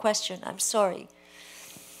one more question. I'm sorry.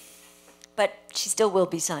 But she still will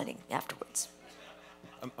be signing afterwards.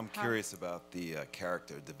 I'm curious about the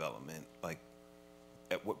character development. Like,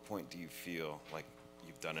 at what point do you feel like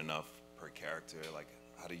you've done enough per character? Like,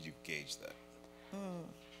 how do you gauge that?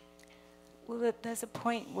 Well, there's a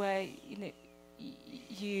point where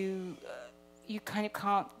you kind of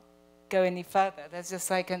can't go any further. There's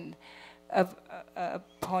just like a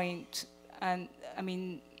point, and I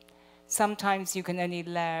mean, sometimes you can only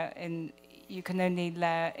layer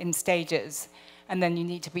in stages, and then you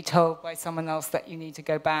need to be told by someone else that you need to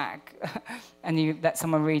go back, and you let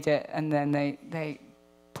someone read it, and then they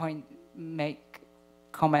make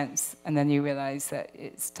comments, and then you realize that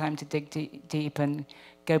it's time to dig deep and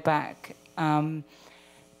go back.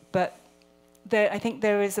 But I think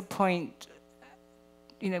there is a point,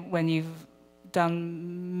 when you've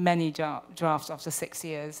done many drafts after 6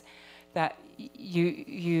 years, that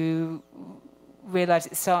you realize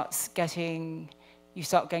you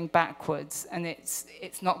start going backwards, and it's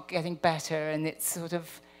not getting better, and it's sort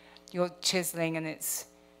of, you're chiseling, and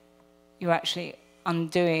you're actually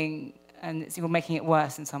undoing, and you're making it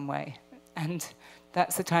worse in some way. And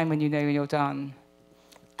that's the time when you know you're done.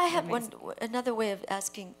 I have another way of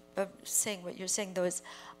saying what you're saying, though, is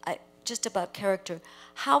just about character.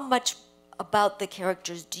 How much about the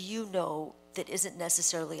characters do you know that isn't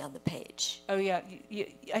necessarily on the page? Oh yeah,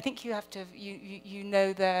 I think you have to. You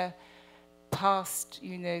know their past.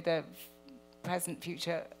 You know their present,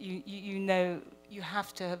 future. You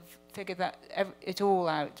have to have figured it all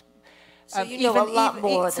out. So you know a lot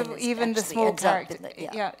more than even the small characters.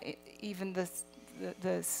 Even the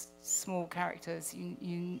small characters.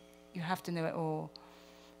 You have to know it all.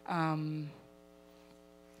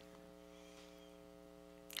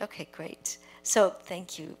 Okay, great. So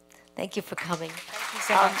thank you. Thank you for coming. Thank you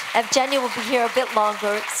so much. Evgenia will be here a bit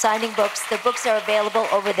longer, signing books. The books are available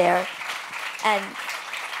over there. And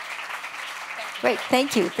great,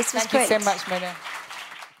 thank you. This was great. Thank you so much, Mona.